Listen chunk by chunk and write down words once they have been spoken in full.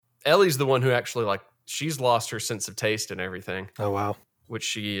Ellie's the one who actually she's lost her sense of taste and everything. Oh, wow. Which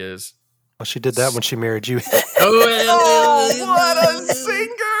she is. Well, she did that when she married you. Oh, what a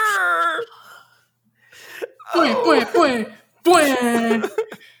singer! Are we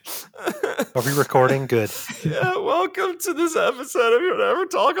recording? Good. Yeah, welcome to this episode of You'll Never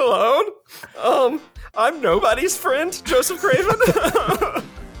Talk Alone. I'm nobody's friend, Joseph Craven.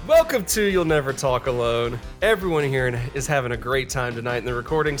 Welcome to You'll Never Talk Alone. Everyone here is having a great time tonight in the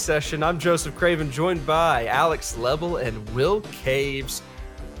recording session. I'm Joseph Craven, joined by Alex Lebel and Will Caves.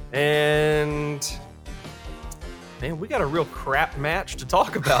 And man, we got a real crap match to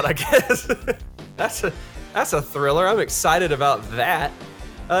talk about, I guess. That's a thriller. I'm excited about that.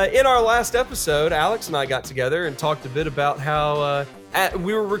 In our last episode, Alex and I got together and talked a bit about how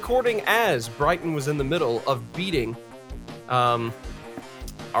we were recording as Brighton was in the middle of beating.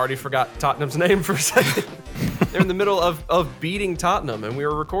 Already forgot Tottenham's name for a second. They're in the middle of beating Tottenham, and we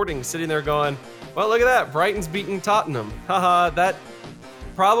were recording, sitting there going, well, look at that. Brighton's beating Tottenham. Haha, that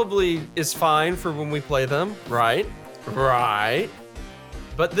probably is fine for when we play them. Right.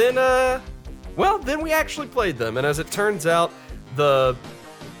 But then, then we actually played them. And as it turns out, the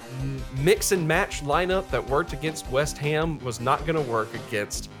mix and match lineup that worked against West Ham was not going to work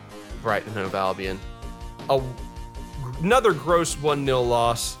against Brighton and Hove Albion. Another gross 1-0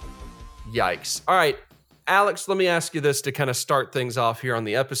 loss. Yikes. All right, Alex, let me ask you this to kind of start things off here on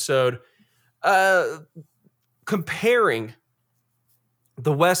the episode. Comparing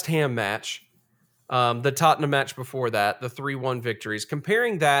the West Ham match, the Tottenham match before that, the 3-1 victories,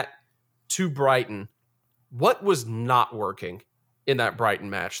 comparing that to Brighton, what was not working in that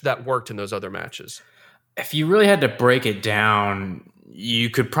Brighton match that worked in those other matches? If you really had to break it down, you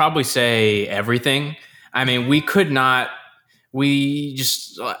could probably say everything. I mean, it's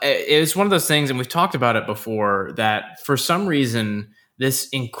one of those things, and we've talked about it before, that for some reason, this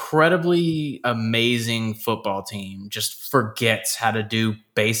incredibly amazing football team just forgets how to do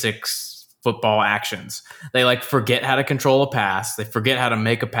basics football actions. They forget how to control a pass. They forget how to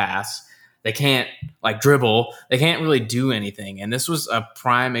make a pass. They can't dribble. They can't really do anything. And this was a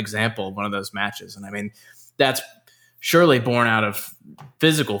prime example of one of those matches. And I mean, that's surely born out of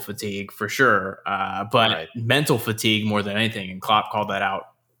physical fatigue for sure, but mental fatigue more than anything. And Klopp called that out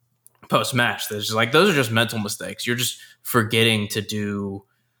post-match. Those are just mental mistakes. You're just forgetting to do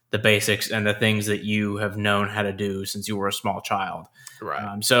the basics and the things that you have known how to do since you were a small child.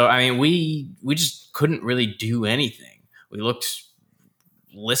 Right. So, I mean, we just couldn't really do anything. We looked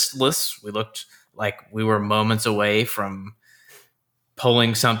listless. We looked like we were moments away from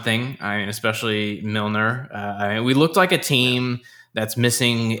pulling something. I mean, especially Milner. We looked like a team that's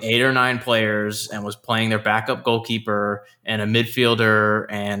missing 8 or 9 players and was playing their backup goalkeeper and a midfielder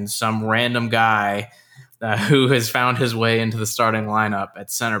and some random guy who has found his way into the starting lineup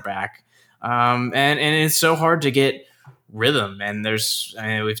at center back. And it's so hard to get rhythm. And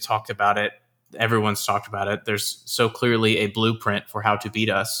we've talked about it. Everyone's talked about it. There's so clearly a blueprint for how to beat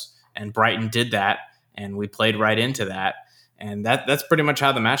us, and Brighton did that, and we played right into that. And that's pretty much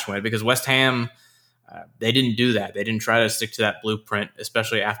how the match went, because West Ham, they didn't do that. They didn't try to stick to that blueprint,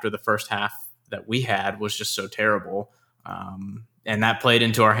 especially after the first half that we had was just so terrible. And that played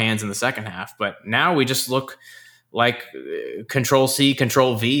into our hands in the second half. But now we just look like Control C,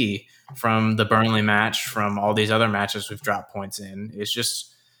 Control V from the Burnley match, from all these other matches we've dropped points in.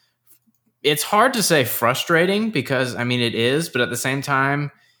 It's hard to say frustrating, because, I mean, it is, but at the same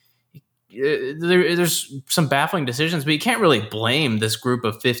time, there's some baffling decisions, but you can't really blame this group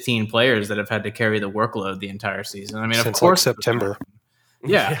of 15 players that have had to carry the workload the entire season. I mean, Since of course, September.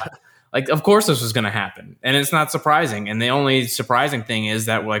 Yeah. Of course this was going to happen, and it's not surprising. And the only surprising thing is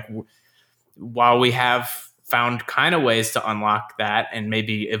that, while we have found kind of ways to unlock that and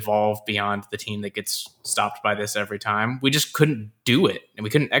maybe evolve beyond the team that gets stopped by this every time, we just couldn't do it, and we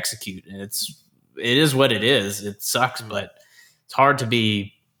couldn't execute. And it is what it is. It sucks, but it's hard to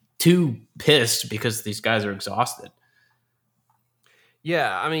be too pissed because these guys are exhausted.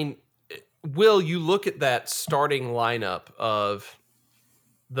 Yeah, I mean, Will, you look at that starting lineup of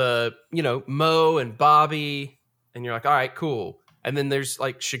the, Mo and Bobby, and you're like, all right, cool. And then there's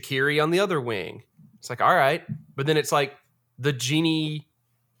Shaqiri on the other wing. It's like, all right. But then it's the Genie,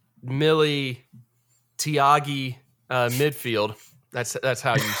 Millie, Tiagi midfield. That's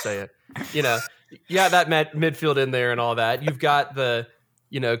how you say it. Yeah, that midfield in there and all that. You've got the,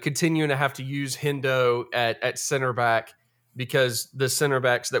 continuing to have to use Hendo at center back, because the center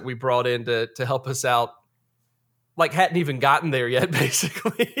backs that we brought in to help us out, hadn't even gotten there yet,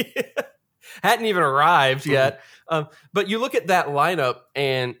 basically. Hadn't even arrived yet. But you look at that lineup,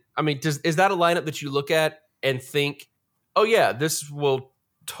 and I mean, is that a lineup that you look at and think, oh yeah, this will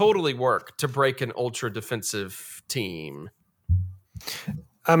totally work to break an ultra defensive team.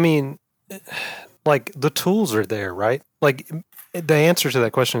 I mean, like the tools are there, right? Like the answer to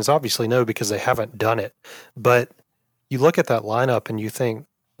that question is obviously no, because they haven't done it. But you look at that lineup and you think,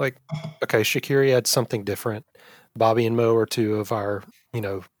 like, okay, Shaqiri had something different. Bobby and Mo are two of our,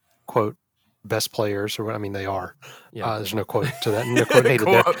 quote, best players, or what I mean, they are. Yeah. There's no quote to that. No quote needed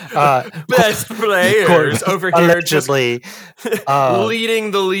Quote, there. best players over here, allegedly, just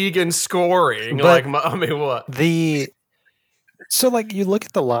leading the league in scoring. But Like, I mean, what? So, like, you look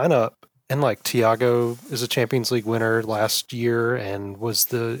at the lineup, and like Thiago is a Champions League winner last year and was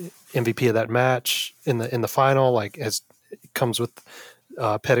the MVP of that match in the final. Like, as it comes with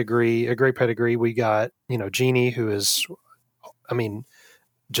pedigree, a great pedigree. We got Genie, who is, I mean,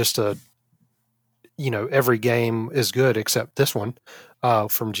 just every game is good except this one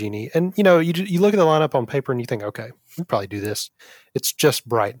from Genie. And you look at the lineup on paper and you think, okay, we probably do this. It's just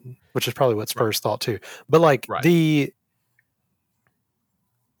Brighton, which is probably what Spurs thought too. But like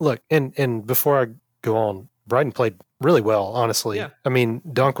look, and before I go on, Brighton played really well, honestly. Yeah. I mean,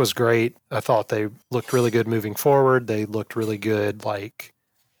 Dunk was great. I thought they looked really good moving forward. They looked really good, like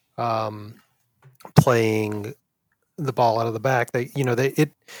playing the ball out of the back. It's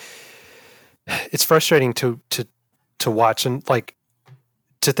frustrating to watch, and like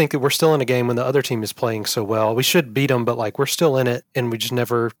to think that we're still in a game when the other team is playing so well. We should beat them, but like we're still in it, and we just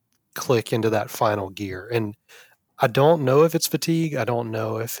never click into that final gear. And I don't know if it's fatigue. I don't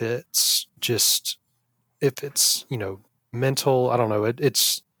know if it's mental. I don't know.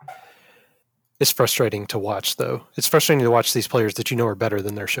 It's frustrating to watch, though. It's frustrating to watch these players that are better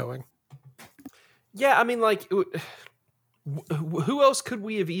than they're showing. Yeah, I mean, like, who else could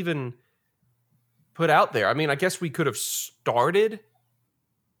we have even put out there? I mean, I guess we could have started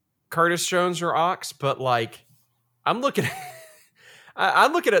Curtis Jones or Ox, but like, I'm looking at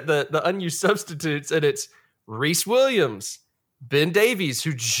the unused substitutes, and it's Reece Williams, Ben Davies,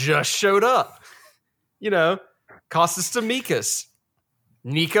 who just showed up, Kostas Tsimikas,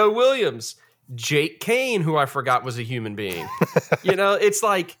 Nico Williams, Jake Kane, who I forgot was a human being. It's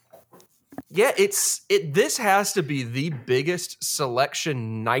like, yeah, this has to be the biggest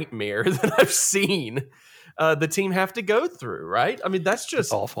selection nightmare that I've seen the team have to go through, right? I mean, that's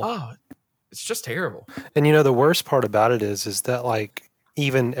just awful. Oh, it's just terrible. And the worst part about it is that like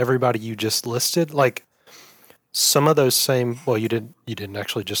even everybody you just listed, like some of those same, well, you didn't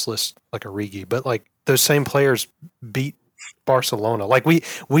actually just list like Origi, but like those same players beat Barcelona. Like we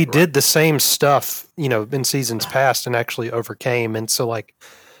did the same stuff, in seasons past and actually overcame. And so like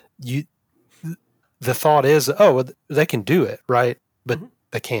the thought is, oh, they can do it, right? But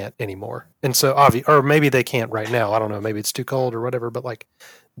they can't anymore. And so or maybe they can't right now. I don't know. Maybe it's too cold or whatever. But like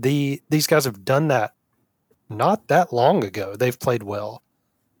these guys have done that not that long ago. They've played well.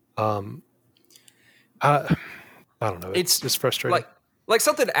 I don't know. It's frustrating. Like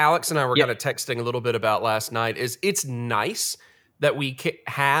something Alex and I were kind of texting a little bit about last night is it's nice that we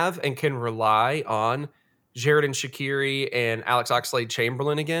have and can rely on Jared and Shaqiri and Alex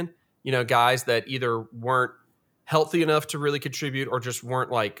Oxlade-Chamberlain again. Guys that either weren't healthy enough to really contribute or just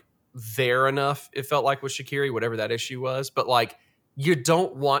weren't like there enough, it felt like, with Shaqiri, whatever that issue was. But like, you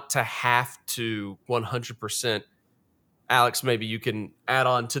don't want to have to 100%. Alex, maybe you can add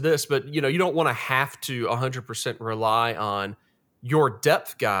on to this, but you don't want to have to 100% rely on your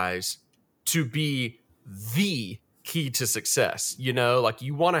depth guys to be the key to success. Like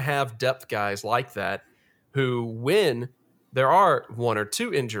you want to have depth guys like that who, when there are one or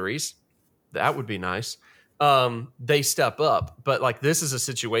two injuries, that would be nice, they step up. But like, this is a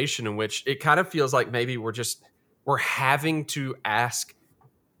situation in which it kind of feels like maybe we're having to ask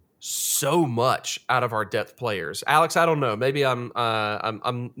so much out of our depth players. Alex, I don't know. Maybe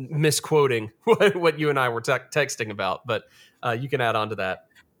I'm misquoting what you and I were texting about, but you can add on to that.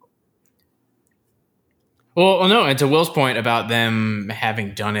 Well, no, and to Will's point about them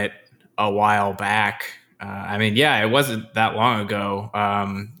having done it a while back, I mean, yeah, it wasn't that long ago.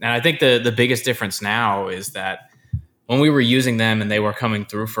 And I think the biggest difference now is that when we were using them and they were coming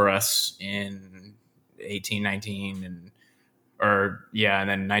through for us in 18, 19, and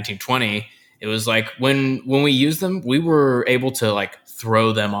then 1920, it was like when we used them, we were able to like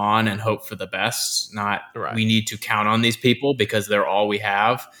throw them on and hope for the best. Not we need to count on these people because they're all we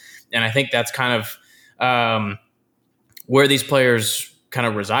have. And I think that's kind of where these players kind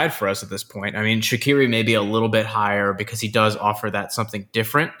of reside for us at this point. I mean, Shaqiri may be a little bit higher because he does offer that something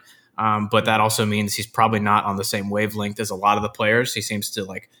different. But that also means he's probably not on the same wavelength as a lot of the players. He seems to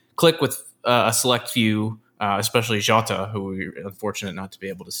like click with a select few, especially Jota, who we're unfortunate not to be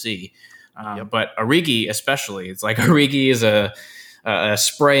able to see. But Origi especially, it's like Origi is a a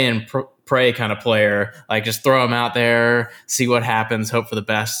spray and pray kind of player. Like, just throw him out there, see what happens, hope for the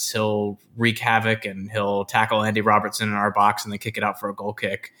best. He'll wreak havoc and he'll tackle Andy Robertson in our box and then kick it out for a goal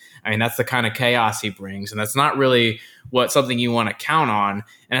kick. I mean, that's the kind of chaos he brings, and that's not really something you want to count on.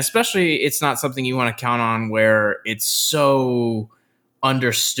 And especially, it's not something you want to count on where it's so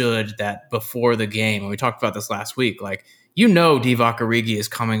understood that before the game, and we talked about this last week, like, Divock Origi is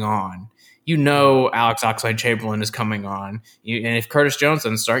coming on. Alex Oxlade-Chamberlain is coming on. And if Curtis Jones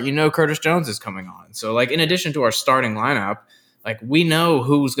doesn't start, Curtis Jones is coming on. So, like, in addition to our starting lineup, like, we know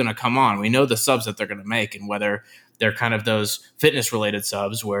who's going to come on. We know the subs that they're going to make, and whether they're kind of those fitness-related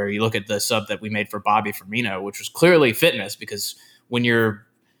subs where you look at the sub that we made for Bobby Firmino, which was clearly fitness, because when you're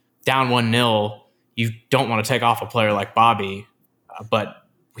down 1-0, you don't want to take off a player like Bobby, but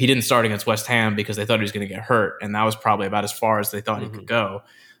he didn't start against West Ham because they thought he was going to get hurt, and that was probably about as far as they thought he could go.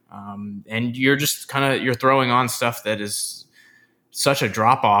 And you're just you're throwing on stuff that is such a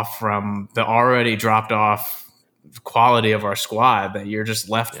drop off from the already dropped off quality of our squad that you're just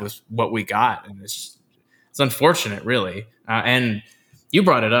left with what we got. And it's unfortunate, really. And you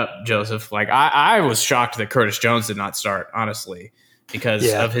brought it up, Joseph. Like, I was shocked that Curtis Jones did not start, honestly,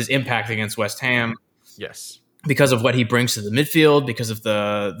 because of his impact against West Ham. Yes. Because of what he brings to the midfield, because of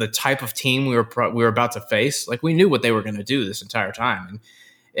the type of team we were about to face. Like, we knew what they were going to do this entire time.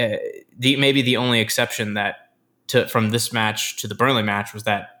 And maybe the only exception from this match to the Burnley match was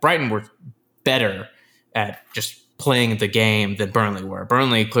that Brighton were better at just playing the game than Burnley were.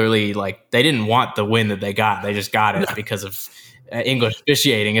 Burnley clearly, like, they didn't want the win that they got. They just got it because of English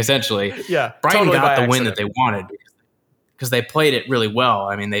officiating, essentially. Yeah, Brighton totally got the win accident. that they wanted because they played it really well.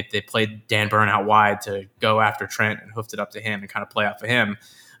 I mean, they played Dan Burn out wide to go after Trent and hoofed it up to him and kind of play off of him.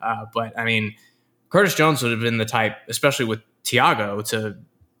 But, I mean, Curtis Jones would have been the type, especially with Thiago, to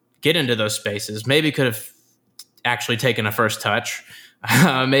get into those spaces, maybe could have actually taken a first touch,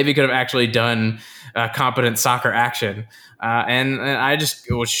 maybe could have actually done competent soccer action. And I just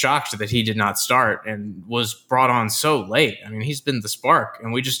was shocked that he did not start and was brought on so late. I mean, he's been the spark,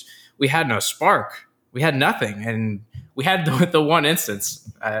 and we had no spark. We had nothing. And we had the one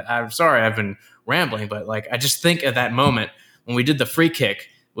instance. I'm sorry, I've been rambling, but, like, I just think at that moment when we did the free kick,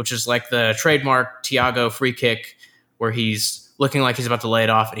 which is like the trademark Thiago free kick where he's looking like he's about to lay it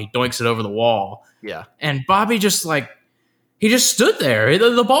off and he doinks it over the wall. Yeah. And Bobby just he just stood there.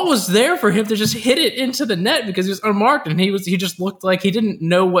 The ball was there for him to just hit it into the net because he was unmarked, and he just looked like he didn't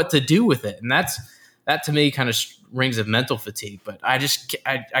know what to do with it. And that to me kind of rings of mental fatigue, but I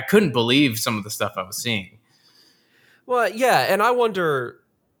couldn't believe some of the stuff I was seeing. Well, yeah. And I wonder,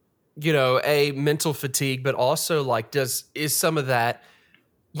 mental fatigue, but also, like, is some of that,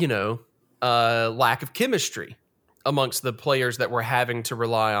 lack of chemistry amongst the players that we're having to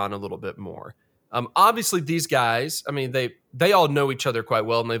rely on a little bit more. Obviously, these guys, I mean, they all know each other quite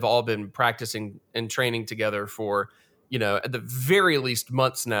well, and they've all been practicing and training together for, at the very least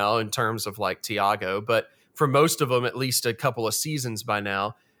months now in terms of, like, Thiago, but for most of them, at least a couple of seasons by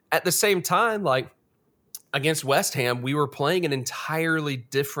now. At the same time, like, against West Ham, we were playing an entirely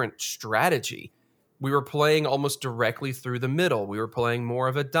different strategy. We were playing almost directly through the middle. We were playing more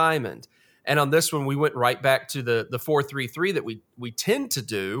of a diamond. And on this one, we went right back to the 4-3-3 that we tend to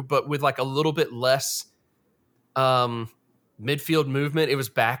do, but with, like, a little bit less midfield movement. It was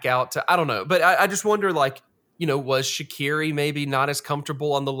back out to, I don't know. But I just wonder, like, was Shaqiri maybe not as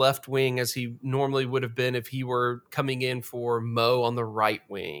comfortable on the left wing as he normally would have been if he were coming in for Mo on the right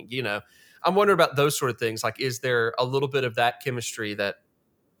wing? I'm wondering about those sort of things. Like, is there a little bit of that chemistry that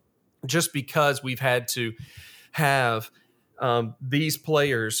just because we've had to have these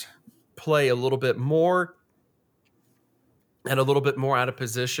players play a little bit more and a little bit more out of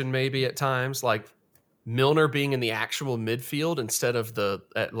position maybe at times, like Milner being in the actual midfield instead of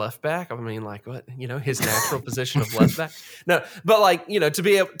at left back? I mean, like, what, his natural position of left back? No, but, like, to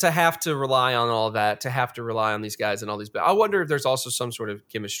be able to have to rely on all that, to have to rely on these guys and all these, but I wonder if there's also some sort of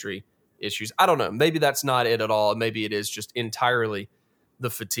chemistry issues. I don't know. Maybe that's not it at all. Maybe it is just entirely the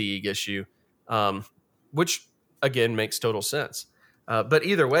fatigue issue, which again makes total sense. But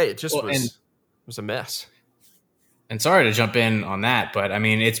either way, it just was a mess. And sorry to jump in on that, but I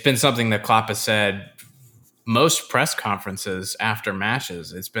mean, it's been something that Klopp has said most press conferences after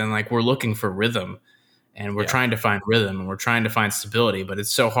matches. It's been like, we're looking for rhythm, and we're trying to find rhythm, and we're trying to find stability, but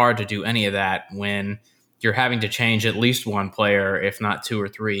it's so hard to do any of that when you're having to change at least one player, if not two or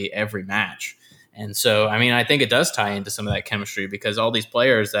three, every match. And so, I mean, I think it does tie into some of that chemistry, because all these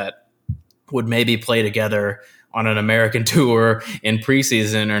players that would maybe play together on an American tour in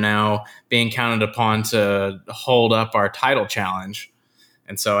preseason are now being counted upon to hold up our title challenge.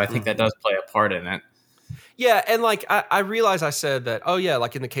 And so I think that does play a part in it. Yeah, and like I realize I said that, oh yeah,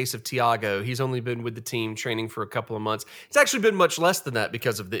 like in the case of Thiago, he's only been with the team training for a couple of months. It's actually been much less than that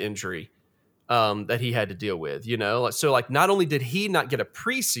because of the injury that he had to deal with, you know? So like not only did he not get a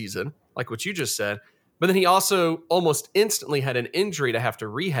preseason, like what you just said, but then he also almost instantly had an injury to have to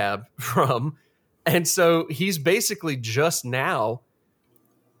rehab from. And so he's basically just now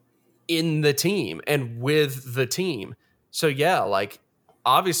in the team and with the team. So yeah, like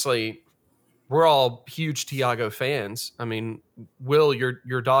obviously we're all huge Tiago fans. I mean, Will,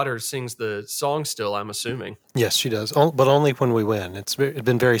 your daughter sings the song still, I'm assuming. Yes, she does, but only when we win. It's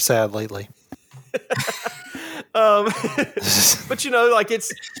been very sad lately. But you know, like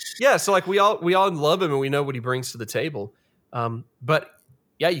it's so like we all love him and we know what he brings to the table. But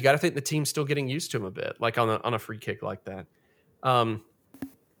yeah, you got to think the team's still getting used to him a bit, like on a free kick like that. All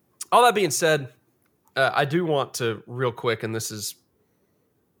that being said, I do want to real quick, and this is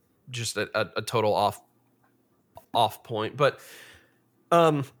just a total off point, but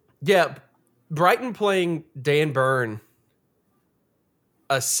yeah, Brighton playing Dan Burn,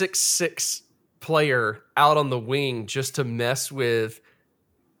 a 6'6" player out on the wing just to mess with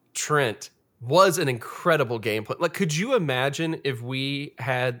Trent was an incredible gameplay. Like, could you imagine if we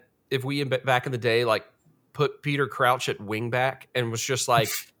back in the day, like put Peter Crouch at wing back and was just like,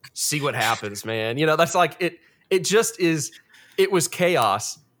 see what happens, man. You know, that's like it just is, it was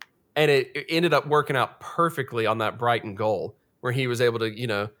chaos. And it ended up working out perfectly on that Brighton goal where he was able to, you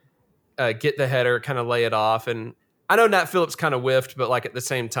know, get the header, kind of lay it off. And I know Nat Phillips kind of whiffed, but like at the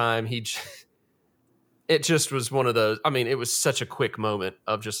same time, it just was one of those. I mean, it was such a quick moment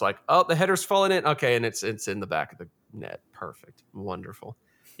of just like, oh, the header's falling in. Okay. And it's in the back of the net. Perfect. Wonderful.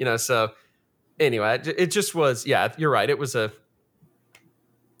 You know, so anyway, it just was, yeah, you're right. It was a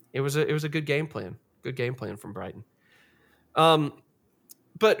good game plan. Good game plan from Brighton.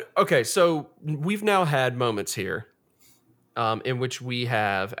 But okay, so we've now had moments here in which we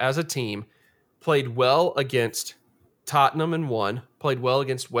have, as a team, played well against Tottenham and won, played well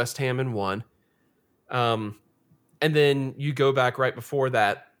against West Ham and won. And then you go back right before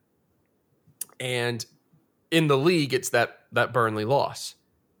that, and in the league, it's that Burnley loss,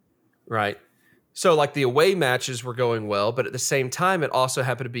 right? So like the away matches were going well, but at the same time, it also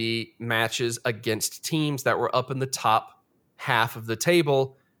happened to be matches against teams that were up in the top half of the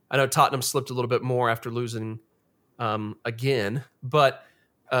table. I know Tottenham slipped a little bit more after losing again, but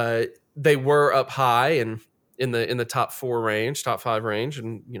they were up high and in the top 4 range, top 5 range,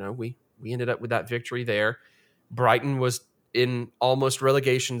 and you know we ended up with that victory there. Brighton was in almost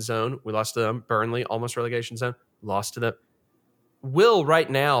relegation zone. We lost to them. Burnley almost relegation zone. Lost to them. Will, right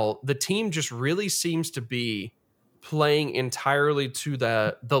now, the team just really seems to be playing entirely to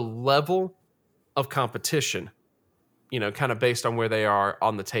the level of competition, you know, kind of based on where they are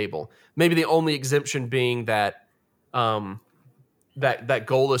on the table. Maybe the only exemption being that that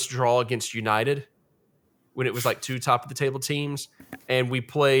goalless draw against United when it was like 2 top of the table teams, and we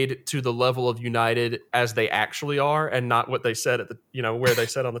played to the level of United as they actually are, and not what they said at the, you know, where they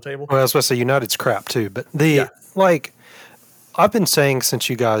said on the table. Well, I was supposed to say United's crap too, but like I've been saying since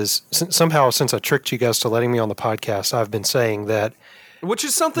I tricked you guys to letting me on the podcast, I've been saying that. Which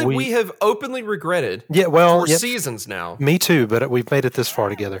is something we have openly regretted for seasons now. Me too, but we've made it this far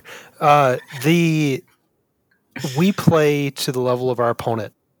together. We play to the level of our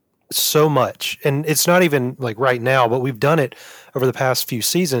opponent so much, and it's not even like right now, but we've done it over the past few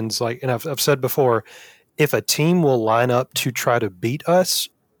seasons. Like, and I've said before, if a team will line up to try to beat us,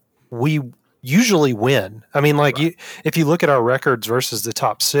 we usually win. I mean, like if you look at our records versus the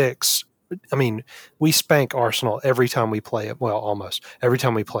top 6, I mean, we spank Arsenal every time we play them. Well, almost every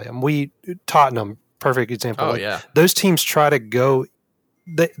time we play them. Tottenham, perfect example. Oh, yeah. Those teams try to go.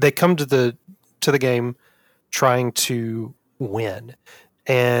 They come to the game trying to win,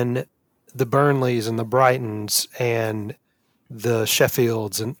 and the Burnleys and the Brightons and the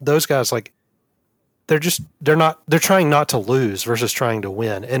Sheffields and those guys, like they're trying not to lose versus trying to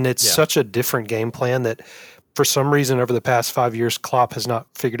win, and it's such a different game plan that. For some reason, over the past 5 years, Klopp has not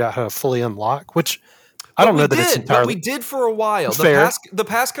figured out how to fully unlock, which I don't know that it's entirely... But we did for a while. Fair. The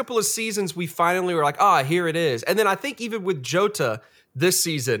past couple of seasons, we finally were like, here it is. And then I think even with Jota this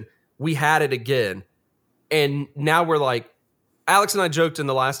season, we had it again. And now we're like, Alex and I joked in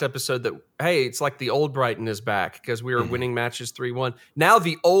the last episode that, hey, it's like the old Brighton is back because we were winning matches 3-1. Now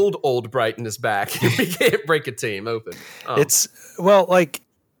the old Brighton is back. We can't break a team open. It's, well, like...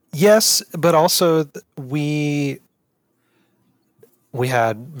 Yes, but also we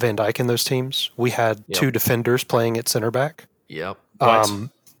had Van Dijk in those teams. We had 2 defenders playing at center back. Yep.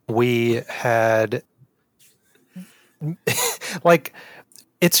 We had like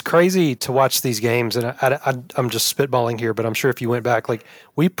It's crazy to watch these games, and I'm just spitballing here, but I'm sure if you went back, like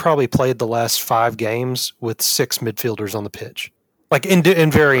we probably played the last 5 games with 6 midfielders on the pitch, like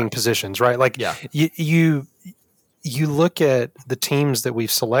in varying positions, right? Like Yeah. you look at the teams that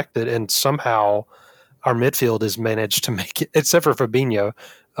we've selected, and somehow our midfield has managed to make it, except for Fabinho,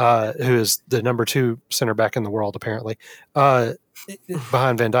 who is the number 2 center back in the world, apparently, behind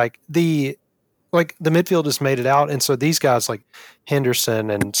Van Dijk. The midfield has made it out, and so these guys like Henderson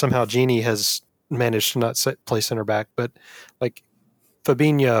and somehow Genie has managed to not play center back, but like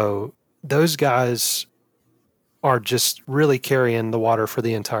Fabinho, those guys are just really carrying the water for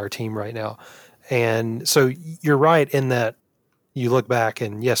the entire team right now. And so you're right in that you look back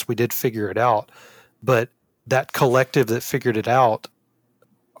and yes, we did figure it out, but that collective that figured it out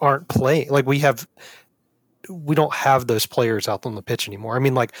aren't playing. Like we don't have those players out on the pitch anymore. I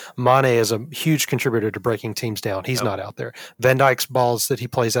mean, like Mane is a huge contributor to breaking teams down. He's not out there. Van Dijk's balls that he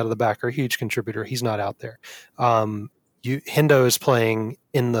plays out of the back are a huge contributor. He's not out there. Hendo is playing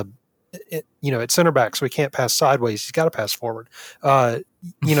in the, at center back, so he can't pass sideways. He's got to pass forward. That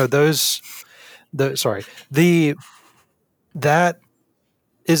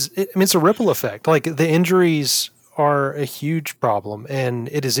is, it's a ripple effect. Like the injuries are a huge problem, and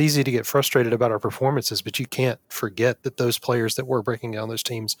it is easy to get frustrated about our performances, but you can't forget that those players that were breaking down those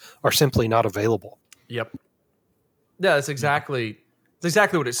teams are simply not available. Yep. Yeah, that's exactly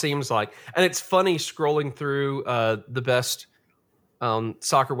what it seems like. And it's funny scrolling through the best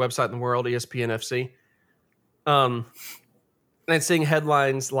soccer website in the world, ESPN FC, and seeing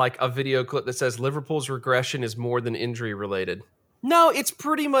headlines like a video clip that says Liverpool's regression is more than injury related. No, it's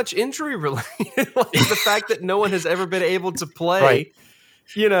pretty much injury related. Like the fact that no one has ever been able to play, right,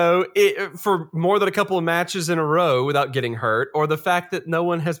 for more than a couple of matches in a row without getting hurt, or the fact that no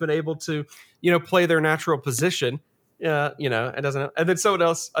one has been able to, play their natural position. It doesn't. And then someone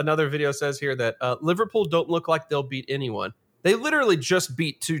else, another video says here that Liverpool don't look like they'll beat anyone. They literally just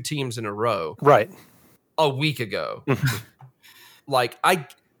beat 2 teams in a row, right, a week ago.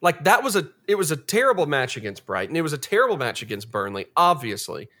 It was a terrible match against Brighton. It was a terrible match against Burnley,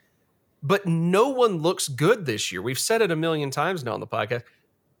 obviously. But no one looks good this year. We've said it a million times now on the podcast.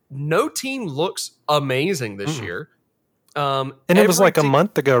 No team looks amazing this year. And it was like a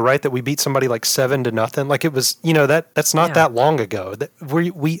month ago, right, that we beat somebody like 7-0. Like it was, that's not that long ago. That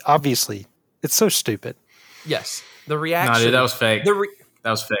we obviously, it's so stupid. Yes. The reaction. No, dude, that was fake.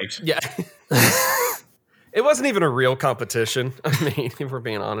 That was faked. Yeah. It wasn't even a real competition. I mean, if we're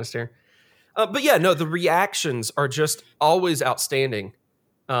being honest here. But yeah, no, the reactions are just always outstanding,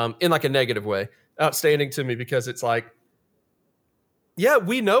 in like a negative way. Outstanding to me because it's like, yeah,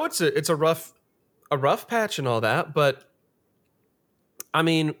 we know it's a rough patch and all that, but I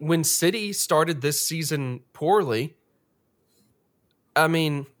mean, when City started this season poorly, I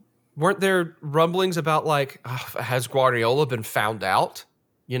mean, weren't there rumblings about like, has Guardiola been found out?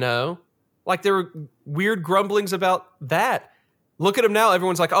 Like there were weird grumblings about that. Look at him now.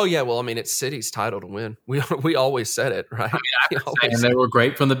 Everyone's like, oh yeah, well, I mean, it's City's title to win. We always said it, right? I mean, and they were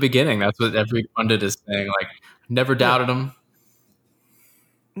great from the beginning. That's what every pundit is saying. Like, never doubted them.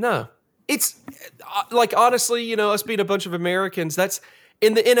 No, it's like, honestly, us being a bunch of Americans, that's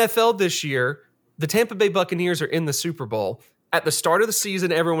in the NFL this year. The Tampa Bay Buccaneers are in the Super Bowl. At the start of the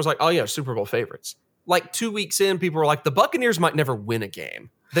season, everyone was like, oh yeah, Super Bowl favorites. Like 2 weeks in, people were like, the Buccaneers might never win a game.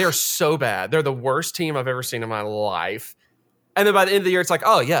 They are so bad. They're the worst team I've ever seen in my life. And then by the end of the year, it's like,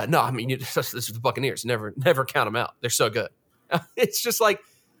 oh yeah, no, I mean, this is the Buccaneers. Never count them out. They're so good. It's just like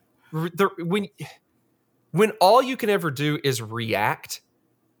when all you can ever do is react.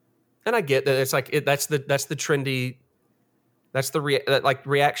 And I get that it's like that's the trendy. That's like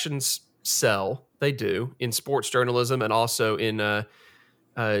reactions sell. They do in sports journalism and also in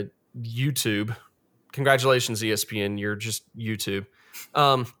YouTube. Congratulations, ESPN. You're just YouTube.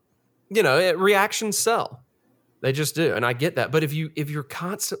 Reactions sell. They just do. And I get that. But if you're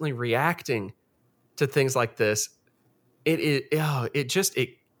constantly reacting to things like this, you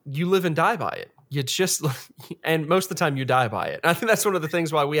live and die by it. You just, and most of the time you die by it. I think that's one of the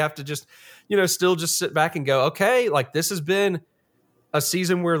things why we have to just, still just sit back and go, okay, like this has been a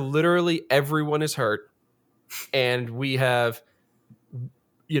season where literally everyone is hurt and we have,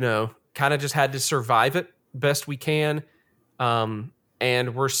 kind of just had to survive it best we can.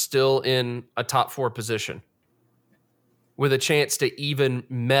 And we're still in a top 4 position with a chance to even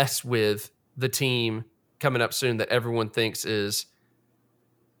mess with the team coming up soon that everyone thinks is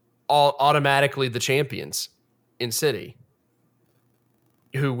automatically the champions in City,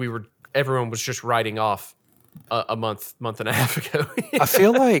 who everyone was just writing off a month and a half ago. I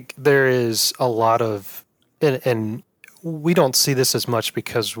feel like there is a lot of, and we don't see this as much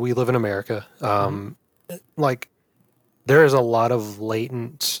because we live in America. Like there is a lot of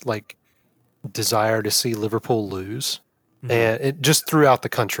latent like desire to see Liverpool lose. And it just throughout the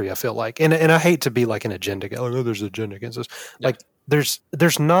country, I feel like, and I hate to be like an agenda guy. Oh no, there's an agenda against us. Yeah. Like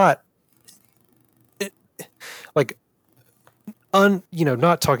there's not, like,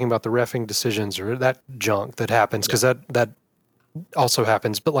 not talking about the reffing decisions or that junk that happens, because that also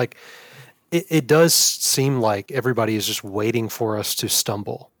happens. But like, it does seem like everybody is just waiting for us to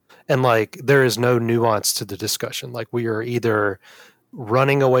stumble, and like there is no nuance to the discussion. Like we are either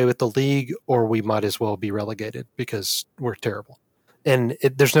running away with the league or we might as well be relegated because we're terrible, and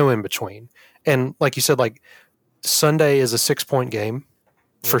there's no in between. And like you said, like Sunday is a 6-point game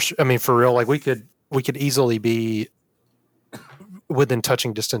I mean, for real. Like we could easily be within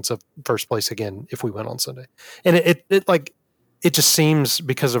touching distance of first place again if we win on Sunday. And it just seems,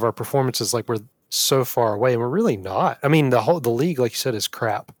 because of our performances, like we're so far away, and we're really not. I mean, the league, like you said, is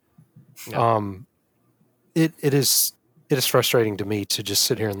crap. Yeah. It is frustrating to me to just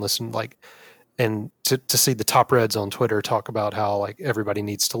sit here and listen, like, and to see the top Reds on Twitter talk about how like everybody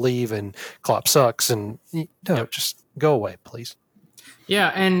needs to leave and Klopp sucks, and just go away, please.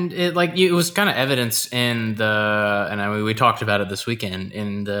 Yeah, and it was kind of evidence in we talked about it this weekend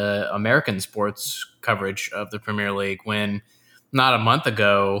in the American sports coverage of the Premier League, when not a month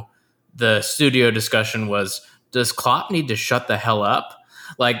ago the studio discussion was, does Klopp need to shut the hell up?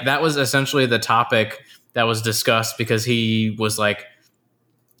 Like that was essentially the topic that was discussed, because he was like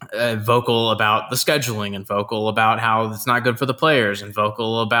vocal about the scheduling, and vocal about how it's not good for the players, and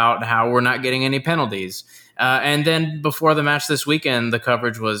vocal about how we're not getting any penalties. And then before the match this weekend, the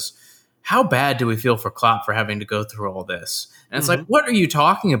coverage was, how bad do we feel for Klopp for having to go through all this? And it's like, what are you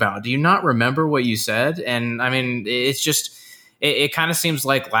talking about? Do you not remember what you said? And I mean, it's just, it kind of seems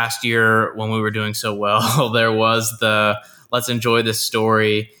like last year when we were doing so well, there was the let's enjoy this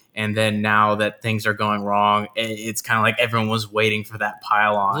story. And then now that things are going wrong, it's kind of like everyone was waiting for that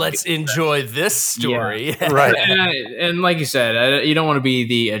pile on. Let's enjoy this story. Yeah. Right. And like you said, you don't want to be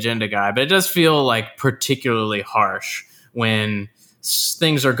the agenda guy, but it does feel like particularly harsh when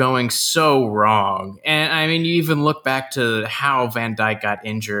things are going so wrong. And I mean, you even look back to how Van Dijk got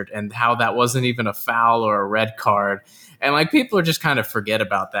injured and how that wasn't even a foul or a red card. And like people are just kind of forget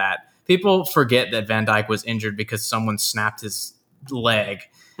about that. People forget that Van Dijk was injured because someone snapped his leg.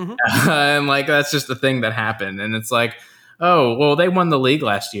 And like that's just the thing that happened. And it's like, oh, well, they won the league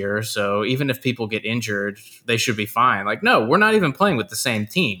last year, so even if people get injured, they should be fine. Like, no, we're not even playing with the same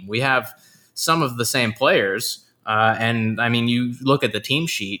team. We have some of the same players. And I mean, you look at the team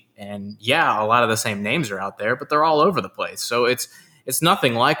sheet, and yeah, a lot of the same names are out there, but they're all over the place. So it's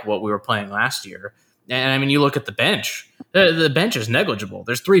nothing like what we were playing last year. And I mean, you look at the bench. The bench is negligible.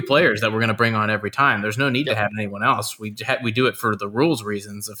 There's 3 players that we're going to bring on every time. There's no need to have anyone else. We do it for the rules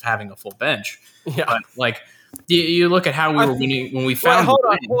reasons of having a full bench. Yeah. But like you look at how we were winning when we found.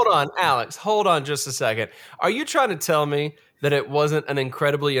 Hold on, Alex. Hold on just a second. Are you trying to tell me that it wasn't an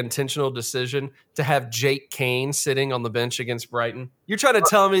incredibly intentional decision to have Jake Kane sitting on the bench against Brighton? You're trying to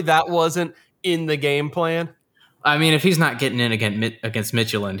tell me that wasn't in the game plan? I mean, if he's not getting in against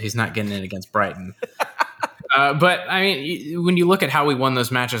Midtjylland, he's not getting in against Brighton. But I mean, when you look at how we won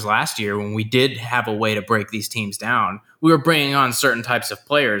those matches last year, when we did have a way to break these teams down, we were bringing on certain types of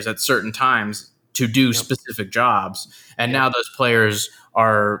players at certain times to do specific jobs. And now those players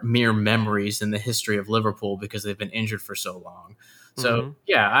are mere memories in the history of Liverpool because they've been injured for so long. So,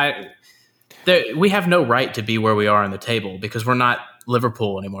 we have no right to be where we are in the table because we're not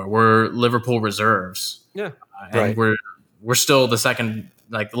Liverpool anymore. We're Liverpool reserves. Yeah. And we're still the second.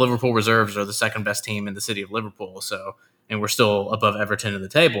 Like the Liverpool reserves are the second best team in the city of Liverpool. So, and we're still above Everton in the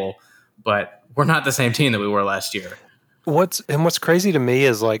table, but we're not the same team that we were last year. What's crazy to me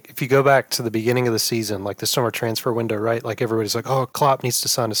is like, if you go back to the beginning of the season, like the summer transfer window, right? Like everybody's like, oh, Klopp needs to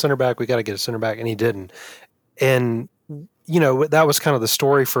sign a center back. We got to get a center back. And he didn't. And, that was kind of the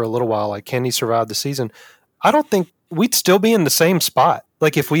story for a little while. Like, can he survive the season? I don't think we'd still be in the same spot.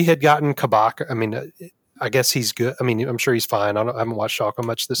 Like if we had gotten Kabak, I mean, I guess he's good. I mean, I'm sure he's fine. I haven't watched Schalke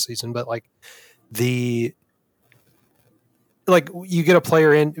much this season, but like you get a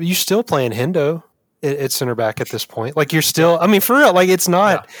player in, you're still playing Hendo at center back at this point. Like you're still, I mean, for real, like it's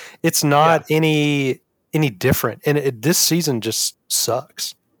not any different. And this season just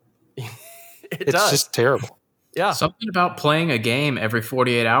sucks. It's just terrible. Yeah. Something about playing a game every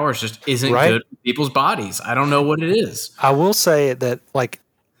 48 hours just isn't good for people's bodies. I don't know what it is. I will say that like,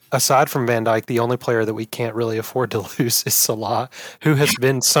 aside from Van Dijk, the only player that we can't really afford to lose is Salah, who has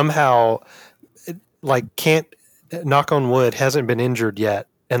been somehow, like, can't, knock on wood, hasn't been injured yet,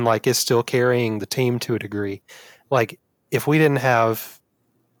 and, like, is still carrying the team to a degree. Like, if we didn't have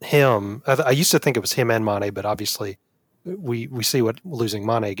him, I used to think it was him and Mane, but obviously we see what losing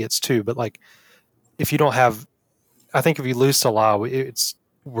Mane gets too. But like, if you don't have, I think if you lose Salah,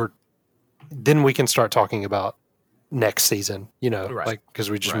 then we can start talking about next season, Right. like, because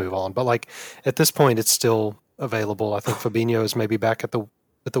we just Right. move on. But like at this point, it's still available. I think Fabinho is maybe back at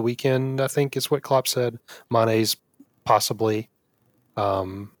the weekend, I think is what Klopp said. Mane's possibly.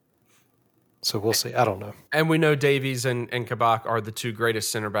 So we'll see. I don't know. And we know Davies and Kabak are the two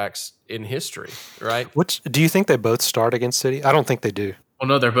greatest center backs in history, right? Which do you think they both start against City? I don't think they do. Well,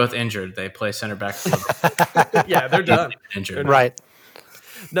 no, they're both injured. They play center back. Yeah, they're done. Injured. Right.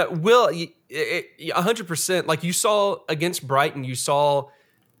 No, Will, 100%. Like you saw against Brighton, you saw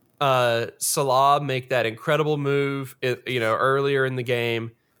Salah make that incredible move, earlier in the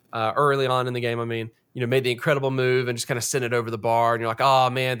game, early on in the game. I mean, made the incredible move and just kind of sent it over the bar. And you're like, oh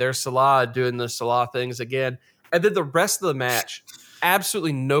man, there's Salah doing the Salah things again. And then the rest of the match,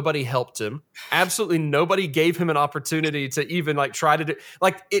 absolutely nobody helped him. Absolutely nobody gave him an opportunity to even like try to do.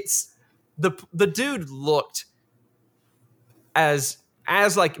 Like it's the dude looked as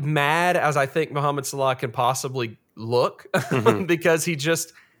like mad as I think Mohamed Salah can possibly look because he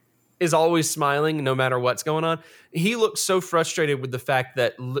just is always smiling no matter what's going on. He looked so frustrated with the fact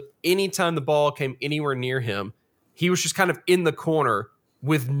that anytime the ball came anywhere near him, he was just kind of in the corner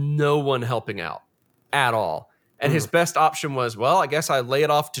with no one helping out at all. And his best option was, well, I guess I lay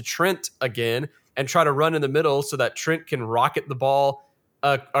it off to Trent again and try to run in the middle so that Trent can rocket the ball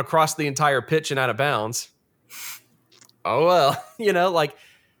across the entire pitch and out of bounds. Oh, well,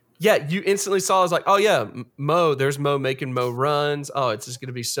 you instantly saw, I was like, oh yeah, there's Mo making Mo runs. Oh, it's just going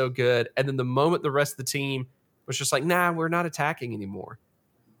to be so good. And then the moment the rest of the team was just like, nah, we're not attacking anymore.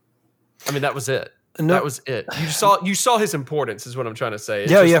 I mean, that was it. No. That was it. You saw his importance is what I'm trying to say.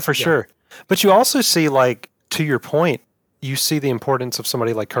 It's for sure. But you also see, like, to your point, you see the importance of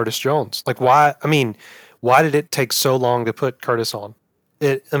somebody like Curtis Jones. Like, why did it take so long to put Curtis on?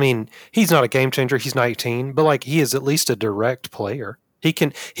 He's not a game changer. He's 19, but like, he is at least a direct player.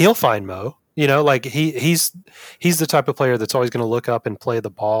 He'll find Mo, like he's the type of player that's always going to look up and play the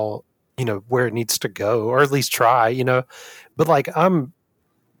ball, where it needs to go, or at least try, but like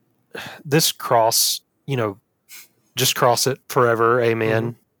this cross, just cross it forever.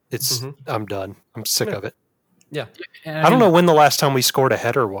 Amen. I'm done. I'm sick of it. Yeah. I don't know when the last time we scored a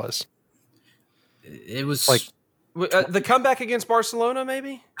header was. It was like the comeback against Barcelona.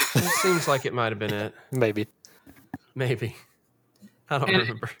 Maybe it seems like it might've been it. Maybe. I don't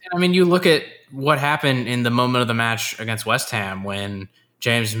remember. I mean, you look at what happened in the moment of the match against West Ham when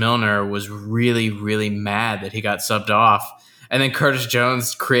James Milner was really, really mad that he got subbed off. And then Curtis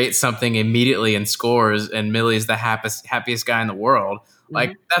Jones creates something immediately and scores, and Millie's the happiest guy in the world.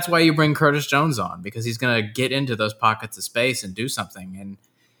 Like, that's why you bring Curtis Jones on, because he's going to get into those pockets of space and do something. And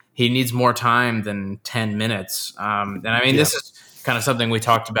he needs more time than 10 minutes. This is kind of something we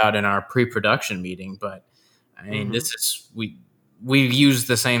talked about in our pre-production meeting, but I mean, this is, we use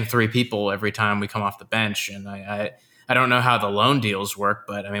the same three people every time we come off the bench. And I don't know how the loan deals work,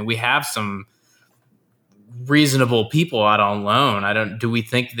 but I mean, we have some reasonable people out on loan. Do we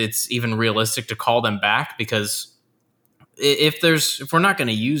think it's even realistic to call them back? Because if we're not going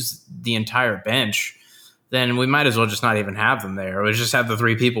to use the entire bench, then we might as well just not even have them there. Or just have the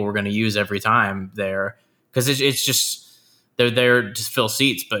three people we're going to use every time there. Because it's just, they're there to fill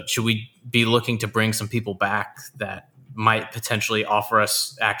seats, but should we be looking to bring some people back that might potentially offer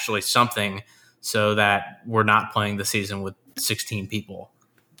us actually something so that we're not playing the season with 16 people?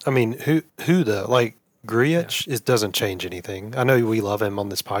 I mean, who though? Like, Grujic, it doesn't change anything. I know we love him on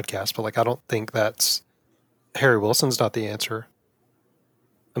this podcast, but like, I don't think Harry Wilson's not the answer.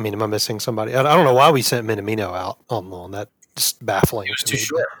 I mean, am I missing somebody? I don't know why we sent Minamino out on loan. That's just baffling. He was too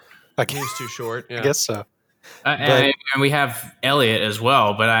short. He was too short. Yeah. I guess so. And we have Elliott as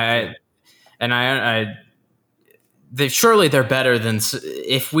well, but surely they're better than,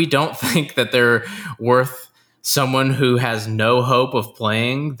 if we don't think that they're worth someone who has no hope of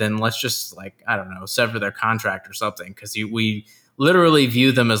playing, then let's just, like, I don't know, sever their contract or something, because we literally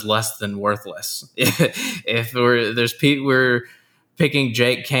view them as less than worthless. If we're picking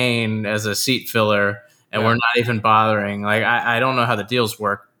Jake Kane as a seat filler and we're not even bothering, like, I don't know how the deals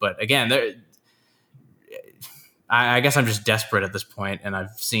work, but again, I guess I'm just desperate at this point, and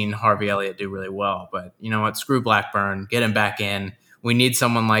I've seen Harvey Elliott do really well. But you know what? Screw Blackburn. Get him back in. We need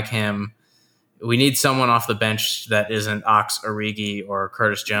someone like him. We need someone off the bench that isn't Ox Origi or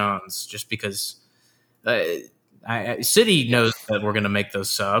Curtis Jones, just because City knows that we're going to make those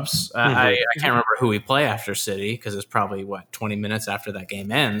subs. I can't remember who we play after City because it's probably 20 minutes after that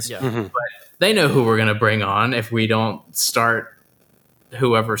game ends. Yeah. But they know who we're going to bring on if we don't start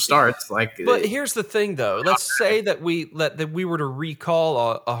whoever starts. But here's the thing, though. Let's say that we were to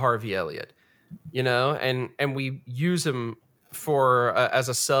recall a Harvey Elliott, and we use him for as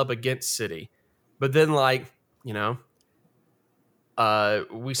a sub against City, but then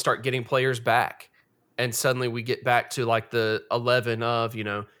we start getting players back. And suddenly we get back to the 11 of,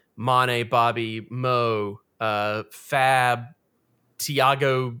 Mane, Bobby, Mo, Fab,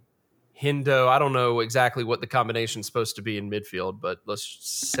 Thiago, Hendo. I don't know exactly what the combination is supposed to be in midfield, but let's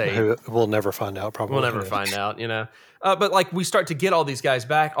say we'll never find out. Probably we'll never find out. But we start to get all these guys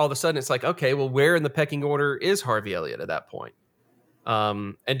back. All of a sudden, it's like, okay, well, where in the pecking order is Harvey Elliott at that point?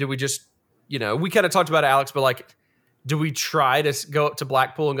 And do we just, we kind of talked about it, Alex, but do we try to go up to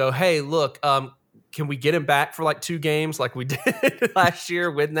Blackpool and go, hey, look, can we get him back for 2 games like we did last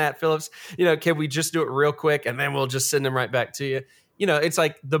year with Nat Phillips? Can we just do it real quick and then we'll just send him right back to you? It's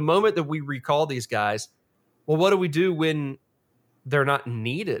like the moment that we recall these guys, well, what do we do when they're not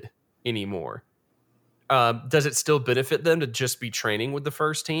needed anymore? Does it still benefit them to just be training with the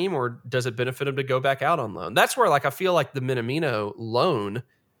first team, or does it benefit them to go back out on loan? That's where I feel like the Minamino loan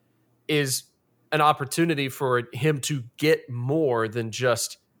is an opportunity for him to get more than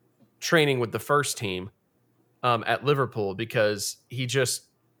just training with the first team at Liverpool, because he just,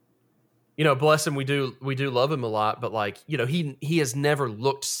 bless him, we do love him a lot, but he has never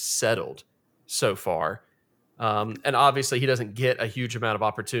looked settled so far, and obviously he doesn't get a huge amount of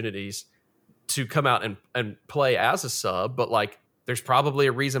opportunities to come out and play as a sub, but there's probably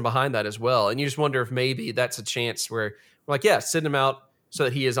a reason behind that as well. And you just wonder if maybe that's a chance where we're send him out so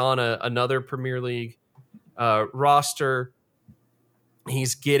that he is on another Premier League roster.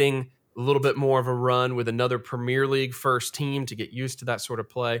 He's getting a little bit more of a run with another Premier League first team to get used to that sort of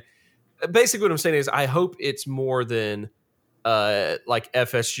play. Basically what I'm saying is I hope it's more than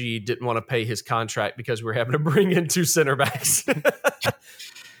FSG didn't want to pay his contract because we're having to bring in 2 center backs.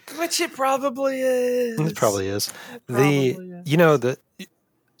 Which it probably is. It probably is.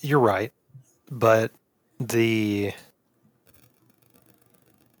 You're right, but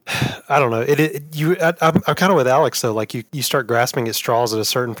I don't know. I'm kind of with Alex though. You start grasping at straws at a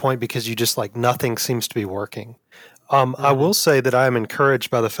certain point because you just nothing seems to be working. I will say that I am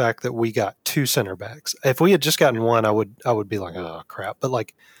encouraged by the fact that we got 2 center backs. If we had just gotten one, I would be like, oh crap.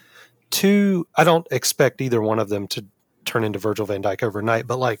 But 2, I don't expect either one of them to turn into Virgil van Dijk overnight.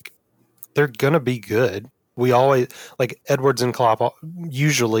 But they're gonna be good. We always Edwards and Klopp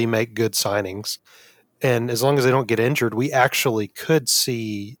usually make good signings. And as long as they don't get injured, we actually could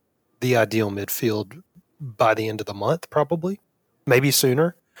see the ideal midfield by the end of the month, probably, maybe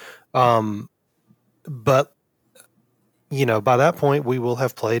sooner. But, by that point, we will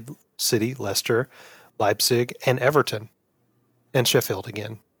have played City, Leicester, Leipzig, and Everton, and Sheffield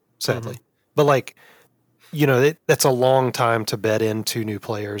again, sadly. But, that's a long time to bet in 2 new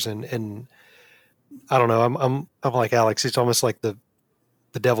players. And I don't know. I'm like Alex. It's almost like the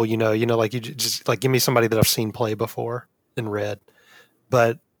devil, you just give me somebody that I've seen play before and read.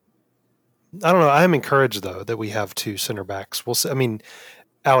 But I don't know. I am encouraged though that we have 2 center backs. We'll see. I mean,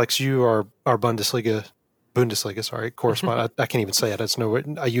 Alex, you are our Bundesliga, sorry, correspondent. I can't even say it. It's no, I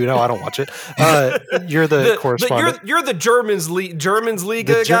don't watch it. You're the correspondent. But you're the Germans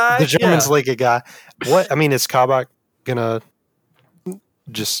Liga guy. The Germans Liga guy. What? I mean, is Kabak gonna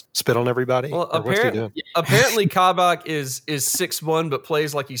just spit on everybody? Well, what's he doing? Apparently Kabak is 6'1", but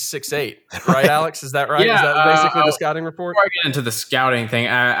plays like he's 6'8". Right, Alex? Is that right? Yeah, is that basically the scouting report? Before I get into the scouting thing,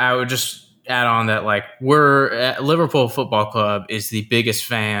 I would just add on that we're at Liverpool Football Club is the biggest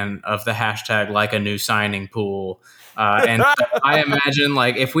fan of the hashtag like a new signing pool. And I imagine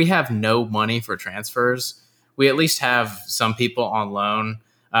if we have no money for transfers, we at least have some people on loan.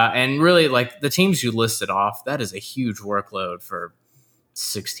 And really the teams you listed off, that is a huge workload for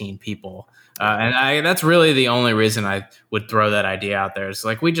 16 people. And that's really the only reason I would throw that idea out there is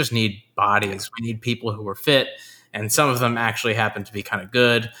we just need bodies. We need people who are fit. And some of them actually happen to be kind of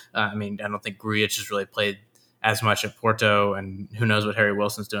good. I don't think Grujic has really played as much at Porto, and who knows what Harry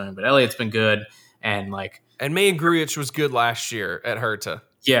Wilson's doing. But Elliott's been good, and me and Grujic was good last year at Hertha.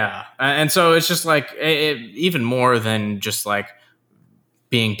 Yeah, and so it's just even more than just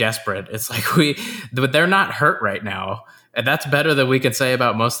being desperate. It's but they're not hurt right now, and that's better than we could say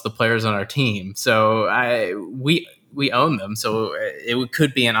about most of the players on our team. So we own them, so it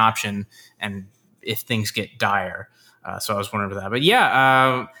could be an option, and if things get dire. So I was wondering about that. But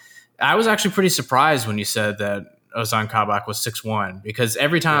yeah, I was actually pretty surprised when you said that Ozan Kabak was 6'1", because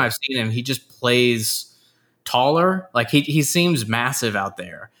every time I've seen him, he just plays taller. Like he seems massive out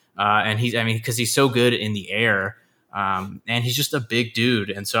there, and because he's so good in the air, and he's just a big dude.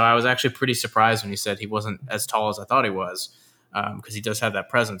 And so I was actually pretty surprised when he said he wasn't as tall as I thought he was, because he does have that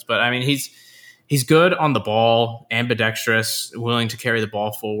presence. But I mean, he's good on the ball, ambidextrous, willing to carry the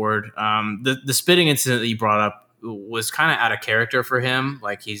ball forward. The spitting incident that you brought up was kind of out of character for him.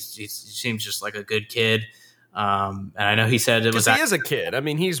 Like he seems just like a good kid. And I know he said it was. He is a kid. I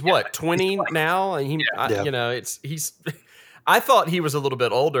mean, he's what, 20 now, and he's. I thought he was a little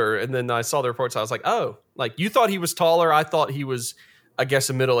bit older, and then I saw the reports. I was like, oh, like you thought he was taller. I thought he was, I guess,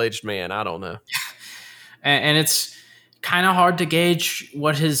 a middle-aged man. I don't know. And it's kind of hard to gauge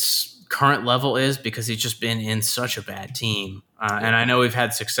what his current level is because he's just been in such a bad team. And I know we've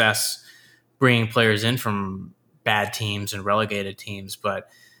had success bringing players in from bad teams and relegated teams, but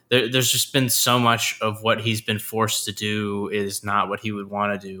there's just been so much of what he's been forced to do is not what he would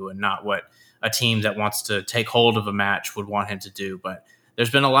want to do and not what a team that wants to take hold of a match would want him to do. But there's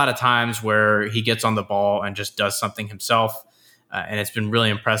been a lot of times where he gets on the ball and just does something himself, and it's been really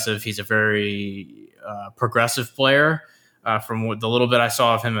impressive. He's a very progressive player from the little bit I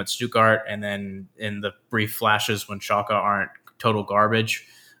saw of him at Stuttgart, and then in the brief flashes when Schalke aren't total garbage.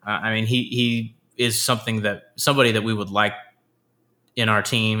 I mean, he is somebody that we would like in our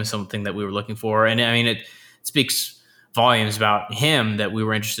team, something that we were looking for. And I mean, it speaks volumes about him that we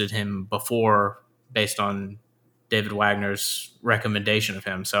were interested in him before based on David Wagner's recommendation of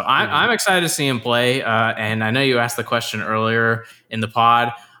him. So I'm excited to see him play. And I know you asked the question earlier in the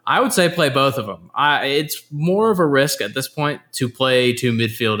pod. I would say play both of them. It's more of a risk at this point to play two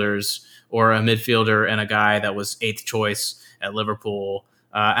midfielders or a midfielder and a guy that was 8th choice at Liverpool.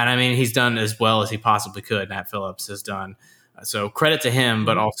 And I mean, he's done as well as he possibly could. Nat Phillips has done. So credit to him,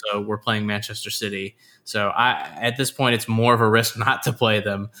 but also we're playing Manchester City. So at this point, it's more of a risk not to play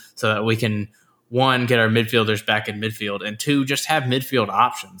them so that we can, one, get our midfielders back in midfield, and two, just have midfield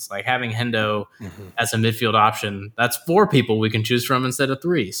options. Like having Hendo as a midfield option, that's 4 people we can choose from instead of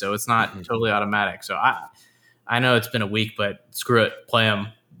 3. So it's not totally automatic. So I know it's been a week, but screw it, play them.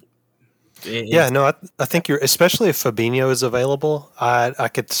 I think especially if Fabinho is available, I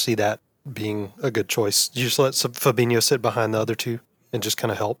could see that being a good choice. You just let Fabinho sit behind the other two and just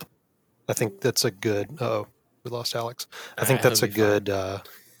kind of help. I think that's a good. We lost Alex. I think that's a good. I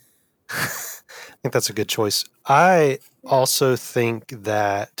think that's a good choice. I also think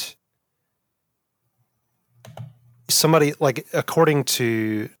that somebody like according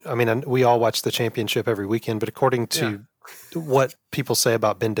to. I mean, we all watch the championship every weekend, but according to what people say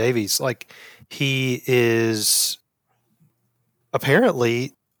about Ben Davies, like he is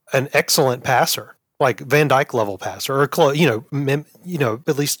apparently an excellent passer, like Van Dijk level passer, or close,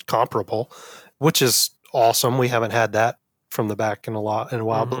 at least comparable, which is awesome. We haven't had that from the back in a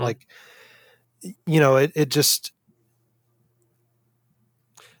while, but like, it just.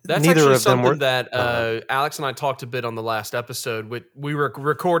 That's actually something that Alex and I talked a bit on the last episode. We were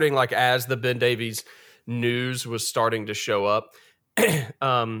recording like as the Ben Davies news was starting to show up,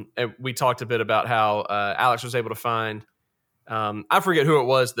 and we talked a bit about how Alex was able to find. I forget who it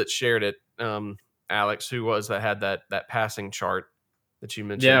was that shared it. Alex, who was that had that passing chart that you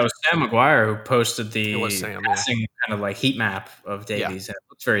mentioned? Yeah, it was Sam McGuire who posted the passing kind of like heat map of Davies. Yeah. It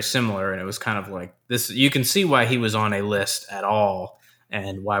looks very similar, and it was kind of like this. You can see why he was on a list at all,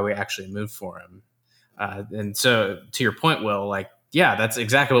 and why we actually moved for him. And so, to your point, Will, like, yeah, that's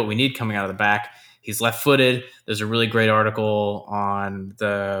exactly what we need coming out of the back. He's left-footed. There's a really great article on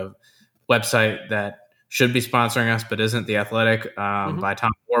the website that should be sponsoring us, but isn't, The Athletic, by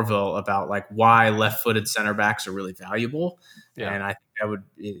Tom Orville, about like why left-footed center backs are really valuable. Yeah. And I think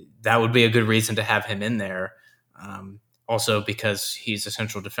that would be a good reason to have him in there. Also because he's a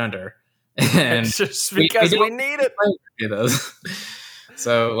central defender, and just because we need it.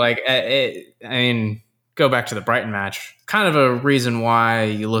 So like, I mean, go back to the Brighton match. Kind of a reason why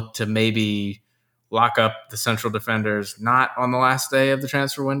you look to maybe lock up the central defenders, not on the last day of the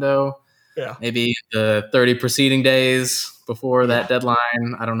transfer window. Yeah, maybe the 30 preceding days before that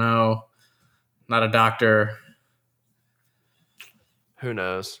deadline. I don't know. Not a doctor. Who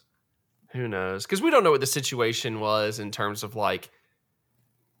knows? Because we don't know what the situation was in terms of like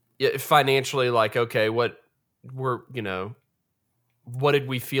financially. Like, okay, what did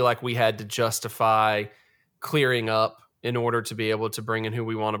we feel like we had to justify clearing up in order to be able to bring in who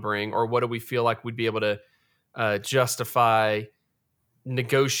we want to bring, or what do we feel like we'd be able to justify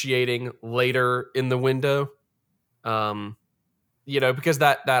negotiating later in the window, because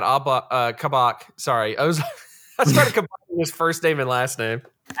that Kabak. Sorry, I started combining his first name and last name.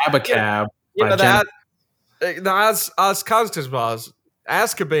 Abacab. That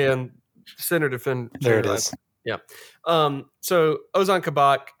Azkaban center defender. There it is. Yeah. So Ozan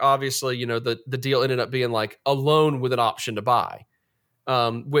Kabak, obviously, the deal ended up being like a loan with an option to buy,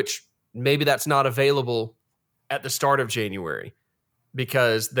 which maybe that's not available at the start of January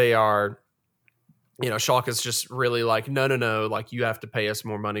because they are, Schalke is just really like, no, like you have to pay us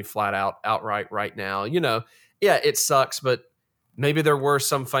more money flat out outright right now. Yeah, it sucks, but maybe there were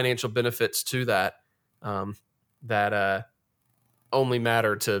some financial benefits to that that only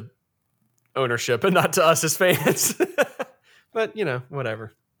matter to ownership and not to us as fans. But,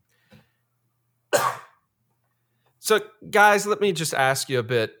 whatever. So, guys, let me just ask you a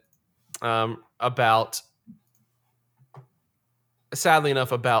bit about, sadly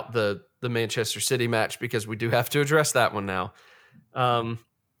enough, about the Manchester City match, because we do have to address that one now.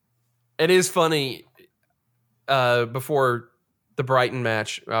 It is funny. Before the Brighton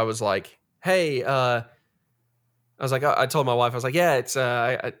match, I was like, hey, I told my wife, I was like, yeah, it's,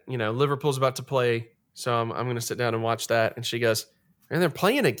 Liverpool's about to play, so I'm going to sit down and watch that. And she goes, and they're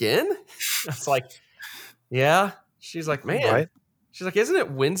playing again? I was like, yeah. She's like, man. Right. She's like, isn't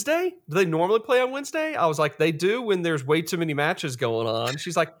it Wednesday? Do they normally play on Wednesday? I was like, they do when there's way too many matches going on.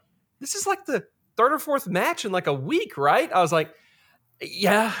 She's like, this is like the third or fourth match in like a week, right? I was like,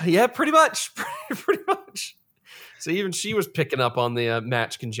 yeah, pretty much. Pretty much. So even she was picking up on the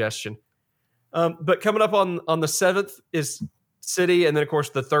match congestion. But coming up on the 7th is City, and then, of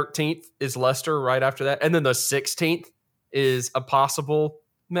course, the 13th is Leicester right after that. And then the 16th is a possible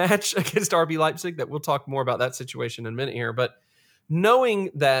match against RB Leipzig that we'll talk more about that situation in a minute here. But knowing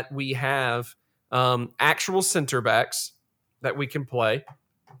that we have actual center backs that we can play,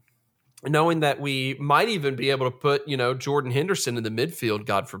 knowing that we might even be able to put, Jordan Henderson in the midfield,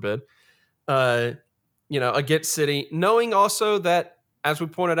 God forbid, against City, knowing also that, as we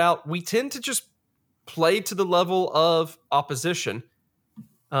pointed out, we tend to just play to the level of opposition.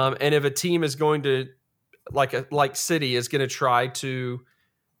 And if a team is going to, like City, is going to try to,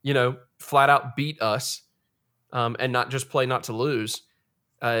 flat out beat us and not just play not to lose,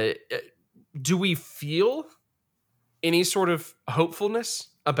 do we feel any sort of hopefulness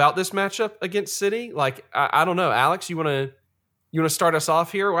about this matchup against City? Like, I don't know, Alex, you want to start us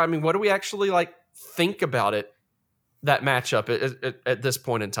off here? I mean, what do we actually think about it, that matchup at this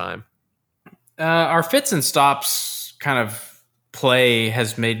point in time? Our fits and stops kind of play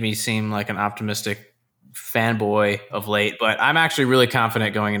has made me seem like an optimistic fanboy of late, but I'm actually really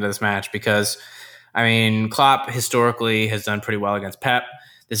confident going into this match because, Klopp historically has done pretty well against Pep.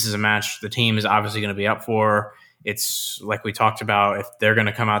 This is a match the team is obviously going to be up for. It's like we talked about, if they're going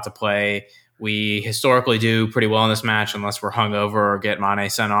to come out to play, we historically do pretty well in this match unless we're hungover or get Mane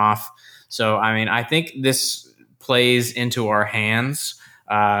sent off. So, I think this plays into our hands,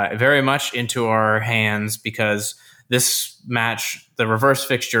 very much into our hands, because this match, the reverse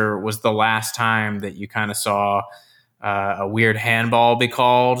fixture, was the last time that you kind of saw a weird handball be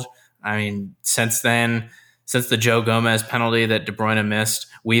called. Since then, since the Joe Gomez penalty that De Bruyne missed,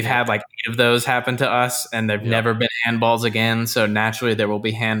 we've had 8 of those happen to us, and they've never been handballs again. So naturally, there will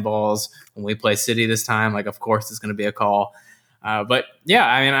be handballs when we play City this time. Of course, it's going to be a call. But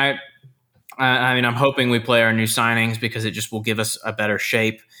yeah, I'm hoping we play our new signings because it just will give us a better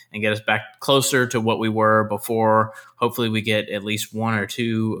shape and get us back closer to what we were before. Hopefully we get at least 1 or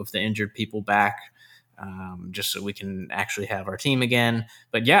 2 of the injured people back, just so we can actually have our team again.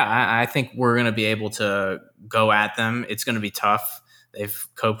 But yeah, I think we're going to be able to go at them. It's going to be tough. They've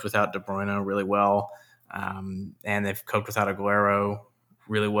coped without De Bruyne really well, and they've coped without Aguero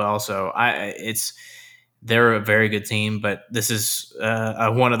really well. So they're a very good team, but this is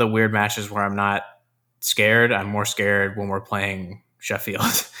one of the weird matches where I'm not scared. I'm more scared when we're playing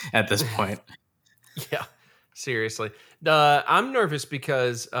Sheffield at this point. Yeah, seriously. I'm nervous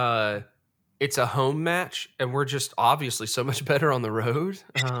because it's a home match, and we're just obviously so much better on the road.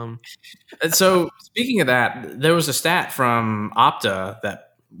 So speaking of that, there was a stat from Opta that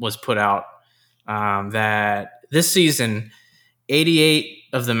was put out that this season, 88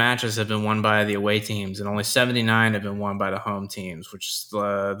 of the matches have been won by the away teams, and only 79 have been won by the home teams, which is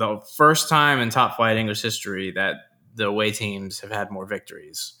the first time in top flight English history that the away teams have had more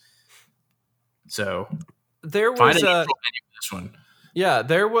victories. So there was this one. Yeah,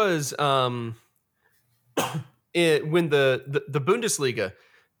 there was when the Bundesliga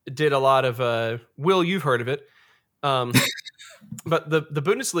did a lot of Will, you've heard of it. But the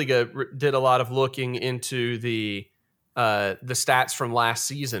Bundesliga did a lot of looking into the stats from last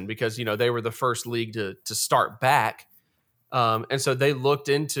season because they were the first league to start back, and so they looked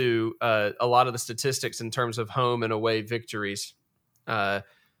into a lot of the statistics in terms of home and away victories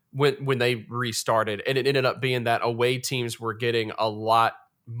when they restarted, and it ended up being that away teams were getting a lot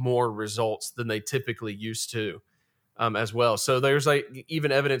more results than they typically used to, as well. So there's like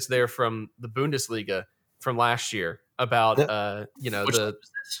even evidence there from the Bundesliga from last year about Which the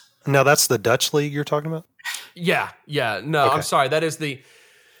Now that's the Dutch league you're talking about? yeah. No, Okay. I'm sorry. That is the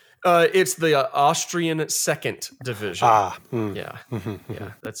it's the Austrian second division. Yeah.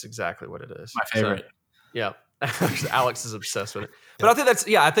 Yeah, that's exactly what it is. My favorite. So, yeah. Alex is obsessed with it. But I think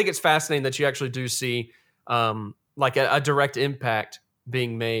I think it's fascinating that you actually do see like a direct impact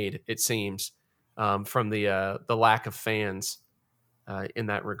being made, it seems, from the lack of fans in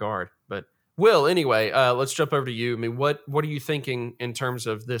that regard. But Will, anyway, let's jump over to you. I mean, what are you thinking in terms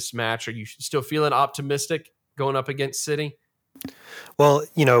of this match? Are you still feeling optimistic going up against City? Well,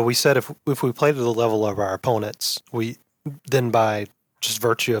 we said if we played to the level of our opponents, then by just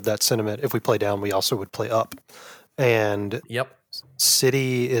virtue of that sentiment, if we play down, we also would play up. And Yep.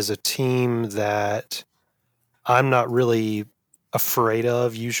 City is a team that I'm not really afraid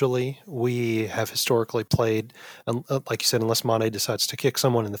of usually. We have historically played, like you said, unless Mane decides to kick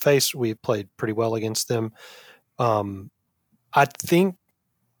someone in the face, we played pretty well against them. I think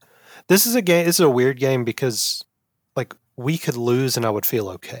this is a weird game because like we could lose and I would feel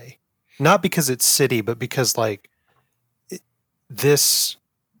okay. Not because it's City, but because like this,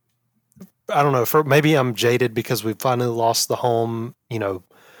 I don't know, maybe I'm jaded because we've finally lost the home,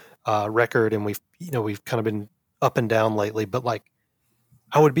 record, and we've kind of been up and down lately, but like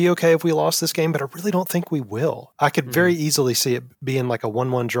I would be okay if we lost this game, but I really don't think we will. I could very easily see it being like a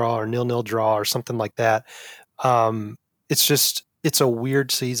 1-1 draw or 0-0 draw or something like that. It's a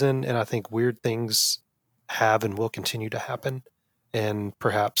weird season, and I think weird things have and will continue to happen, and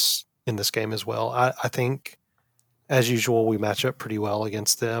perhaps in this game as well. I think, as usual, we match up pretty well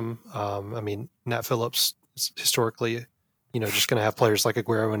against them. I mean, Nat Phillips is historically, just going to have players like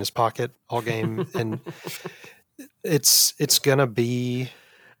Aguero in his pocket all game, and it's going to be.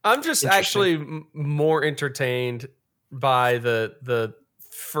 I'm just actually more entertained by the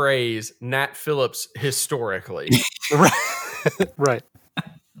phrase Nat Phillips historically. Right.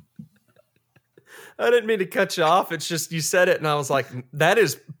 I didn't mean to cut you off. It's just you said it, and I was like, "That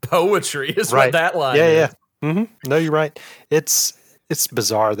is poetry." Is right. What that line? Yeah, is. yeah. Mm-hmm. No, you're right. It's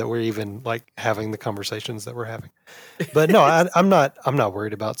bizarre that we're even like having the conversations that we're having. But no, I'm not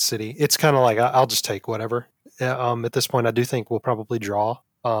worried about City. It's kind of like I'll just take whatever. At this point, I do think we'll probably draw.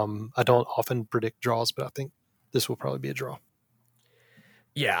 I don't often predict draws, but I think this will probably be a draw.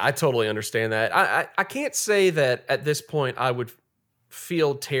 Yeah, I totally understand that. I can't say that at this point I would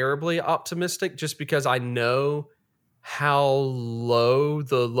feel terribly optimistic just because I know how low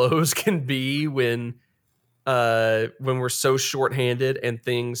the lows can be when we're so shorthanded and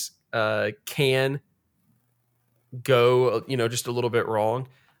things can go, just a little bit wrong.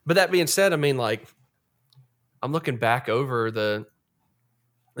 But that being said, I mean, like, I'm looking back over the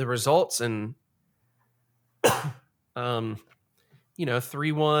results and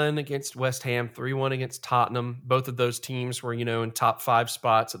 3-1 against West Ham, 3-1 against Tottenham. Both of those teams were, in top 5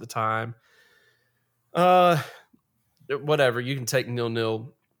 spots at the time. Whatever, you can take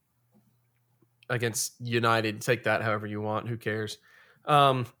 0-0 against United, take that however you want, who cares?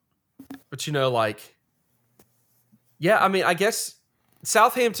 But yeah, I mean, I guess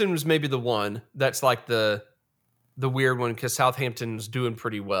Southampton was maybe the one that's like the weird one because Southampton was doing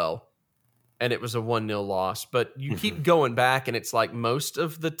pretty well. And it was a 1-0 loss. But you keep going back, and it's like most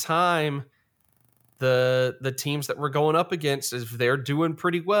of the time, the teams that we're going up against, if they're doing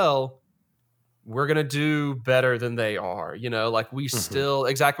pretty well, we're going to do better than they are. Like we still,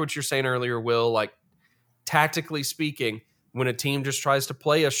 exactly what you're saying earlier, Will, like tactically speaking, when a team just tries to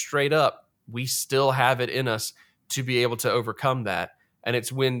play us straight up, we still have it in us to be able to overcome that. And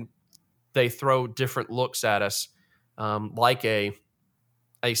it's when they throw different looks at us, like a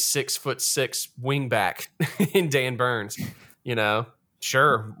 6'6" wingback in Dan Burns,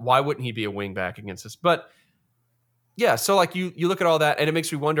 sure. Why wouldn't he be a wingback against us? But yeah, so like you look at all that and it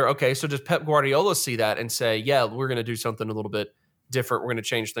makes me wonder, okay, so does Pep Guardiola see that and say, yeah, we're going to do something a little bit different. We're going to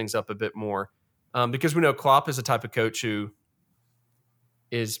change things up a bit more. Because we know Klopp is a type of coach who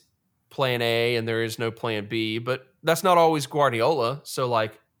is plan A and there is no plan B, but that's not always Guardiola. So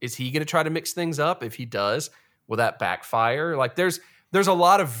like, is he going to try to mix things up? If he does, will that backfire? Like there's a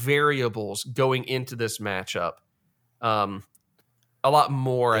lot of variables going into this matchup. A lot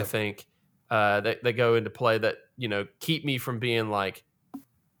more, I think, that go into play that, keep me from being like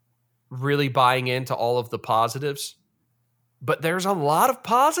really buying into all of the positives. But there's a lot of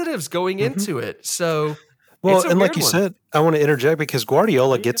positives going into it. So, well, and like you said, I want to interject because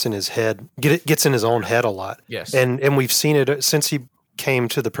Guardiola gets in his head, gets in his own head a lot. Yes. And we've seen it since he came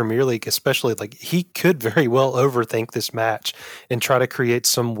to the Premier League, especially, like, he could very well overthink this match and try to create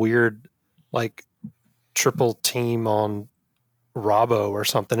some weird, like, triple team on Robbo or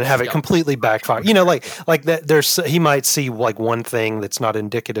something and have it completely backfire. You know, like that. He might see like one thing that's not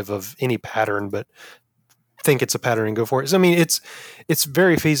indicative of any pattern, but think it's a pattern and go for it. So, I mean, it's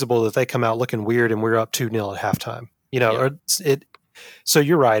very feasible that they come out looking weird and we're up 2-0 at halftime. You know, or it. So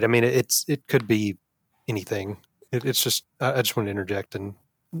you're right. I mean, it could be anything. It's just I just want to interject and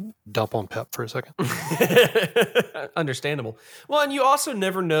dump on Pep for a second. Understandable. Well, and you also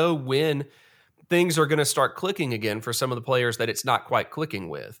never know when things are going to start clicking again for some of the players that it's not quite clicking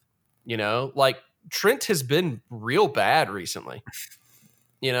with. You know, like Trent has been real bad recently.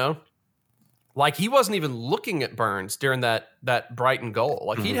 You know, like he wasn't even looking at Burns during that Brighton goal.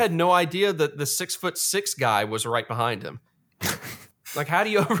 Like he had no idea that the 6'6" guy was right behind him. Like, how do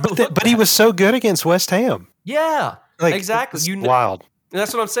you overlook that? But he was so good against West Ham. Yeah, like, exactly. Wild.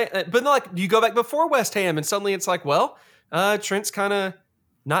 That's what I'm saying. But like, you go back before West Ham, and suddenly it's like, well, Trent's kind of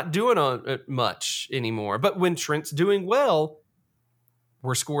not doing much anymore. But when Trent's doing well,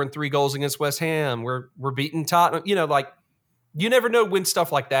 we're scoring 3 goals against West Ham. We're beating Tottenham. You know, like, you never know when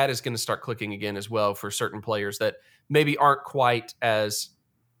stuff like that is going to start clicking again as well for certain players that maybe aren't quite as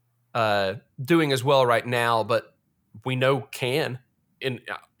doing as well right now, but we know can in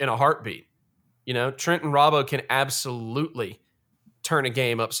a heartbeat. You know, Trent and Robbo can absolutely turn a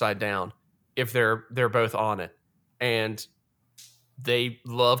game upside down if they're both on it, and they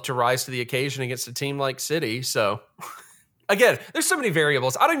love to rise to the occasion against a team like City. So again, there's so many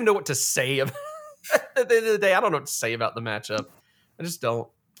variables. I don't even know what to say about at the end of the day. I don't know what to say about the matchup. I just don't.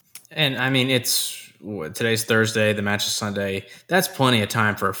 And I mean, today's Thursday, the match is Sunday. That's plenty of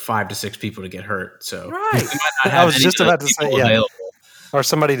time for 5 to 6 people to get hurt. So right. I was just about to say, yeah. Or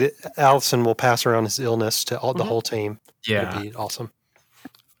somebody that Allison will pass around his illness to the whole team. Yeah. It'd be awesome.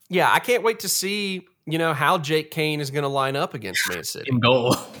 Yeah, I can't wait to see, you know, how Jake Kane is going to line up against Man City. In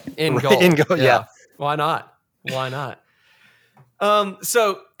goal. In goal, yeah. Why not?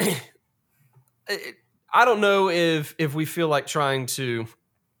 So I don't know if we feel like trying to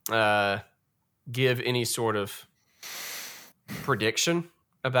give any sort of prediction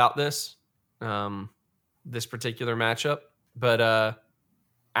about this particular matchup, but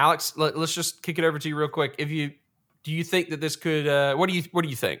Alex, let's just kick it over to you real quick. Do you think that this could? What do you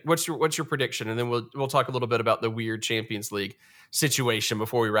think? What's your prediction? And then we'll talk a little bit about the weird Champions League situation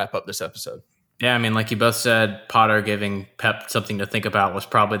before we wrap up this episode. Yeah, I mean, like you both said, Potter giving Pep something to think about was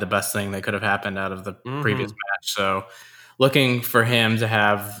probably the best thing that could have happened out of the previous match. So, looking for him to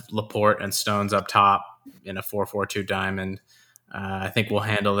have Laporte and Stones up top in a 4-4-2 diamond, I think we'll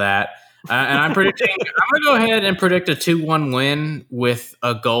handle that. And I'm going to go ahead and predict a 2-1 win with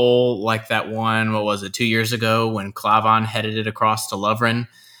a goal like that one, 2 years ago when Klavan headed it across to Lovren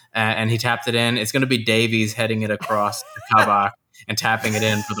and he tapped it in. It's going to be Davies heading it across to Kabak and tapping it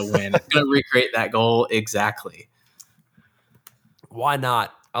in for the win. It's going to recreate that goal exactly. Why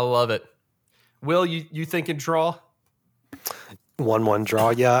not? I love it. Will, you thinking draw? 1-1 draw.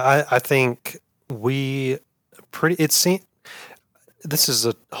 Yeah, I think this is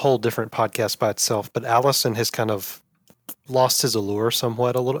a whole different podcast by itself, but Allison has kind of lost his allure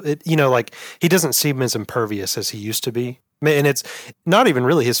somewhat a little. Like he doesn't seem as impervious as he used to be. And it's not even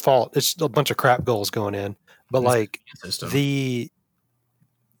really his fault. It's a bunch of crap goals going in. But like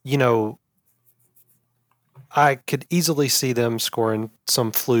I could easily see them scoring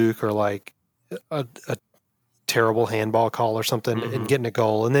some fluke or like a terrible handball call or something and getting a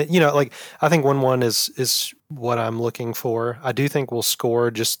goal. And then, I think 1-1 is what I'm looking for. I do think we'll score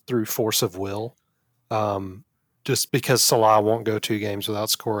just through force of will. Just because Salah won't go 2 games without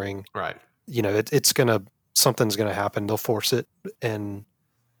scoring. Right. Something's going to happen. They'll force it. And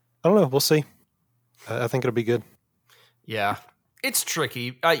I don't know. We'll see. I think it'll be good. Yeah. It's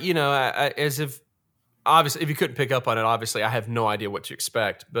tricky. As if obviously, if you couldn't pick up on it, obviously I have no idea what to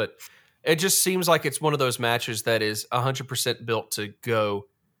expect, but it just seems like it's one of those matches that is 100% built to go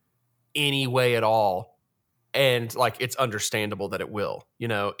any way at all. And like, it's understandable that it will,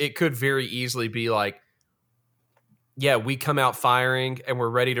 it could very easily be like, yeah, we come out firing and we're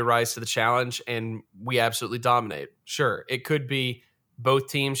ready to rise to the challenge and we absolutely dominate. Sure. It could be both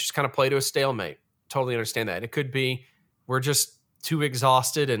teams just kind of play to a stalemate. Totally understand that. It could be we're just too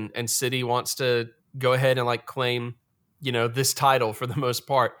exhausted and City wants to go ahead and like claim, this title for the most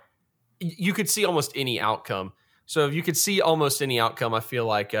part. You could see almost any outcome. So if you could see almost any outcome, I feel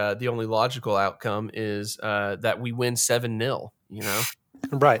like the only logical outcome is that we win 7-0,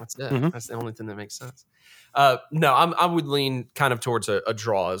 Right. That's it. Mm-hmm. That's the only thing that makes sense. No, I would lean kind of towards a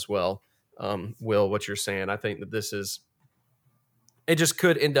draw as well. Will, what you're saying, I think that this is it just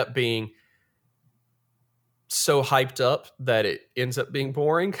could end up being so hyped up that it ends up being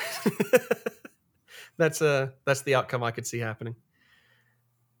boring. That's the outcome I could see happening.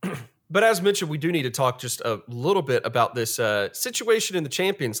 But as mentioned, we do need to talk just a little bit about this situation in the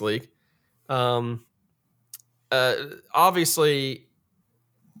Champions League. Obviously,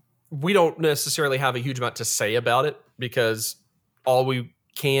 we don't necessarily have a huge amount to say about it because all we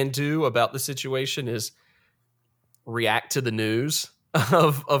can do about the situation is react to the news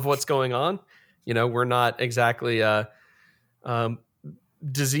of what's going on. We're not exactly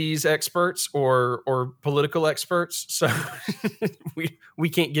disease experts or political experts, so we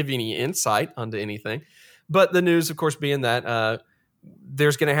can't give you any insight onto anything. But the news, of course, being that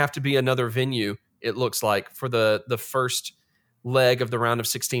there's going to have to be another venue, it looks like, for the first leg of the round of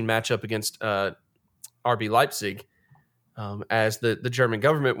 16 matchup against RB Leipzig, as the German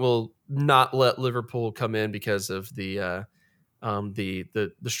government will not let Liverpool come in because of the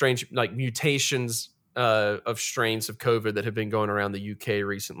strange mutations of strains of COVID that have been going around the UK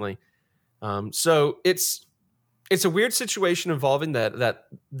recently. So it's a weird situation involving that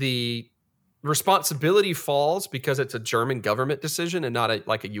the responsibility falls, because it's a German government decision and not a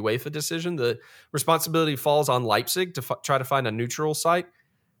UEFA decision. The responsibility falls on Leipzig to try to find a neutral site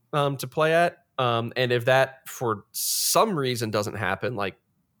to play at. And if that for some reason doesn't happen,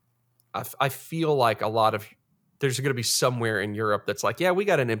 I feel like there's going to be somewhere in Europe that's like, yeah, we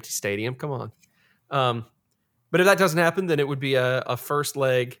got an empty stadium. Come on. But if that doesn't happen, then it would be a first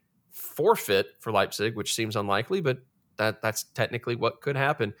leg forfeit for Leipzig, which seems unlikely, but that's technically what could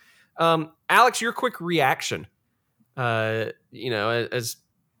happen. Alex, your quick reaction, as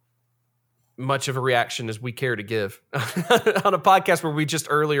much of a reaction as we care to give on a podcast where we just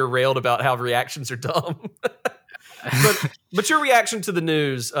earlier railed about how reactions are dumb. but your reaction to the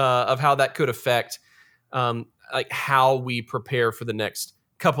news of how that could affect how we prepare for the next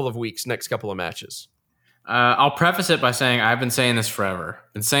couple of weeks, next couple of matches. I'll preface it by saying I've been saying this forever,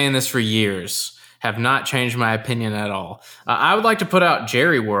 been saying this for years, have not changed my opinion at all. I would like to put out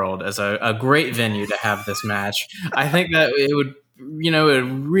Jerry World as a great venue to have this match. I think that it would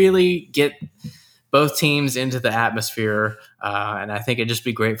really get both teams into the atmosphere, and I think it'd just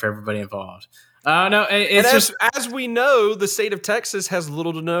be great for everybody involved. As we know, the state of Texas has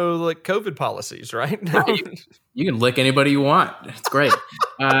little to no COVID policies, right? You can lick anybody you want. It's great.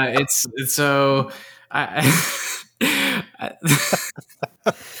 It's so. I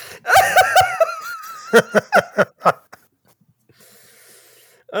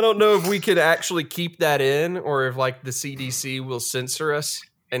don't know if we could actually keep that in, or if the CDC will censor us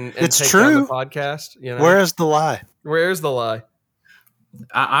and it's take true. down the podcast. Where's the lie? Where's the lie?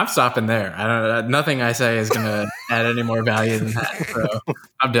 I'm stopping there. I don't. Nothing I say is going to add any more value than that. So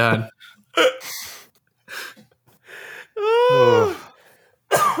I'm done.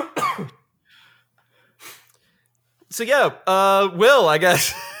 So Will, I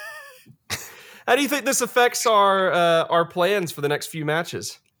guess. How do you think this affects our plans for the next few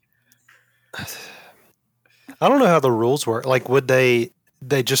matches? I don't know how the rules work. Would they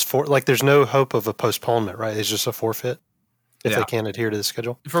just there's no hope of a postponement, right? It's just a forfeit if they can't adhere to the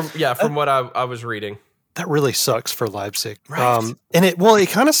schedule. From what I was reading. That really sucks for Leipzig. Right. And it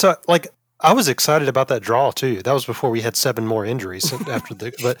kind of sucked. I was excited about that draw too. That was before we had 7 more injuries after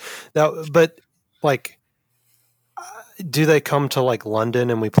do they come to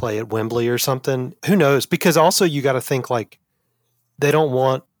London and we play at Wembley or something? Who knows? Because also you got to think they don't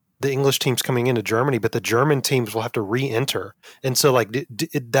want the English teams coming into Germany, but the German teams will have to re-enter. And so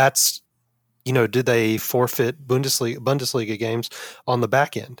that's, did they forfeit Bundesliga games on the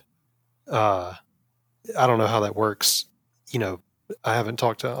back end? I don't know how that works. I haven't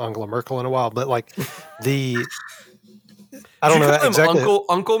talked to Angela Merkel in a while, but I don't know exactly.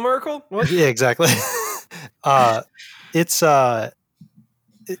 Uncle Merkel? What? Yeah, exactly. It's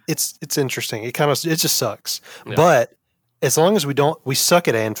interesting. It just sucks. Yeah. But as long as we suck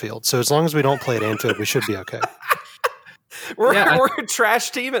at Anfield. So as long as we don't play at Anfield, we should be okay. We're a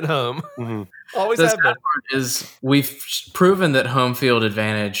trash team at home. Mm-hmm. Always the have been. Part is we've proven that home field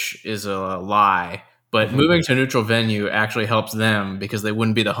advantage is a lie, but moving to a neutral venue actually helps them because they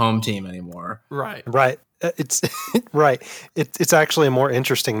wouldn't be the home team anymore. Right. It's right. It's actually a more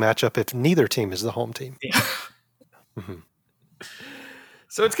interesting matchup if neither team is the home team. Yeah. Mm-hmm.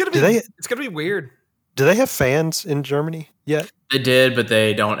 So it's gonna be weird. Do they have fans in Germany yet? They did, but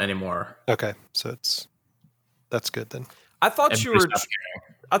they don't anymore. Okay, so that's good then. I thought you were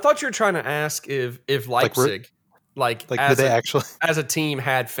trying to ask if Leipzig, did they actually as a team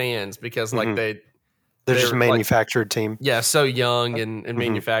had fans because they They're just a manufactured team. Yeah, so young and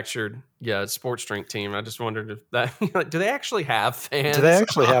manufactured. Yeah, sports drink team. I just wondered if that. Do they actually have fans? Do they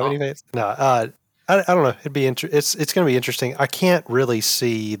actually have any fans? No. I don't know. It'd be it's going to be interesting. I can't really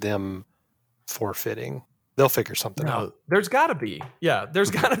see them forfeiting. They'll figure something out. There's got to be. Yeah, there's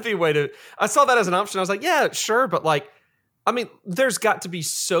got to be a way to. I saw that as an option. I was like, yeah, sure, but like, I mean, there's got to be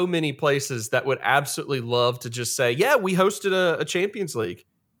so many places that would absolutely love to just say, yeah, we hosted a Champions League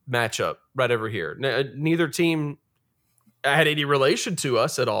matchup right over here. Neither team had any relation to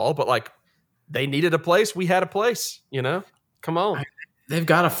us at all, but like, they needed a place. We had a place, come on. They've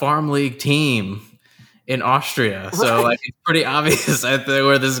got a farm league team in Austria. So like, it's pretty obvious I think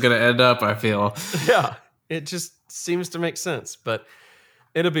where this is going to end up, I feel. Yeah, it just seems to make sense, but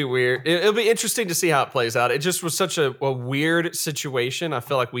it'll be weird. It'll be interesting to see how it plays out. It just was such a weird situation. I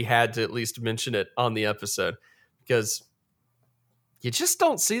feel like we had to at least mention it on the episode because you just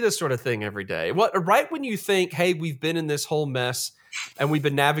don't see this sort of thing every day. Right when you think, hey, we've been in this whole mess and we've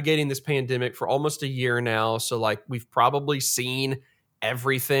been navigating this pandemic for almost a year now. So like we've probably seen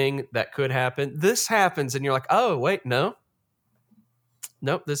everything that could happen. This happens and you're like, oh, wait, nope,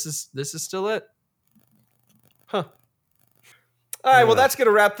 this is still it. Huh. All right, well, that's going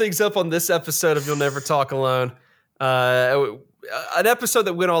to wrap things up on this episode of You'll Never Talk Alone. An episode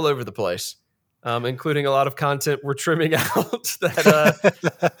that went all over the place, including a lot of content we're trimming out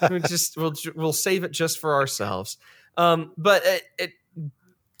that we'll save it just for ourselves. But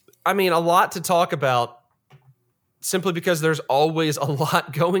I mean, a lot to talk about simply because there's always a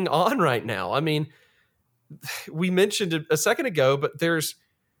lot going on right now. I mean, we mentioned it a second ago, but there's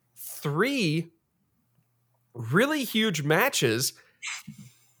 3 really huge matches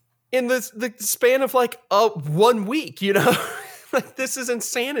in the span of like 1 week, like this is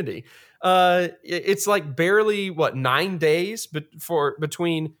insanity. It's like barely 9 days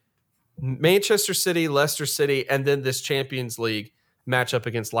between Manchester City, Leicester City, and then this Champions League matchup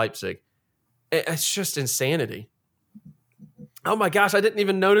against Leipzig. It's just insanity. Oh my gosh, I didn't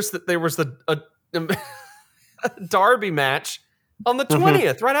even notice that there was a derby match on the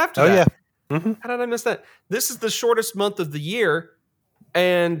 20th, right after that. Yeah. Mm-hmm. How did I miss that? This is the shortest month of the year,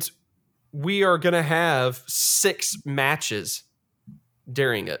 and we are going to have 6 matches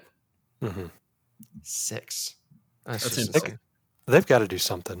during it. Mm-hmm. 6. That's insane. They've got to do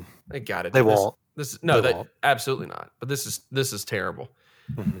something. They got it. They won't. Won't. Absolutely not. But this is terrible.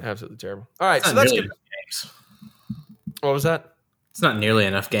 Mm-hmm. Absolutely terrible. All right, so that's good. What was that? It's not nearly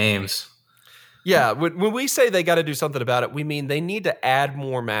enough games. Yeah, when we say they got to do something about it, we mean they need to add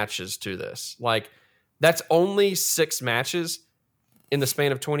more matches to this. Like, that's only 6 matches in the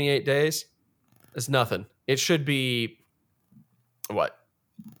span of 28 days. It's nothing. It should be,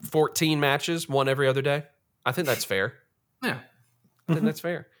 14 matches, 1 every other day? I think that's fair. Yeah. I think that's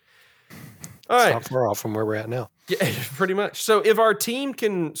fair. All right. It's not far off from where we're at now. Yeah, pretty much. So if our team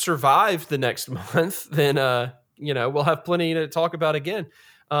can survive the next month, then, we'll have plenty to talk about again.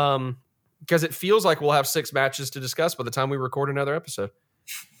 Because it feels like we'll have 6 matches to discuss by the time we record another episode.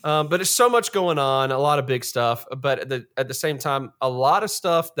 But there's so much going on, a lot of big stuff. But at the same time, a lot of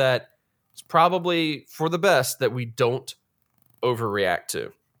stuff that is probably for the best that we don't overreact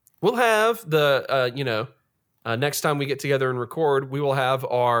to. We'll have next time we get together and record, we will have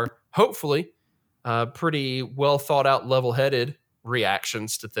our, hopefully, pretty well thought out, level-headed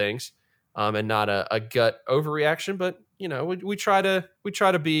reactions to things. And not a gut overreaction, but we try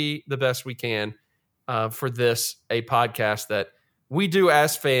to be the best we can for this, a podcast that we do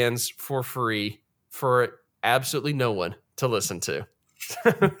as fans for free for absolutely no one to listen to.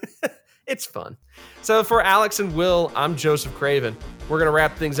 It's fun. So for Alex and Will, I'm Joseph Craven. We're going to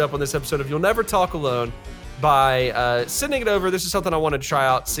wrap things up on this episode of You'll Never Talk Alone by sending it over. This is something I want to try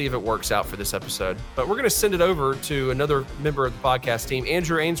out, see if it works out for this episode. But we're going to send it over to another member of the podcast team,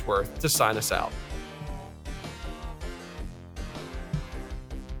 Andrew Ainsworth, to sign us out.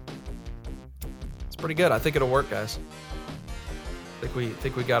 It's pretty good. I think it'll work, guys. I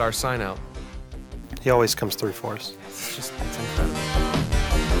think we got our sign out. He always comes through for us. It's incredible.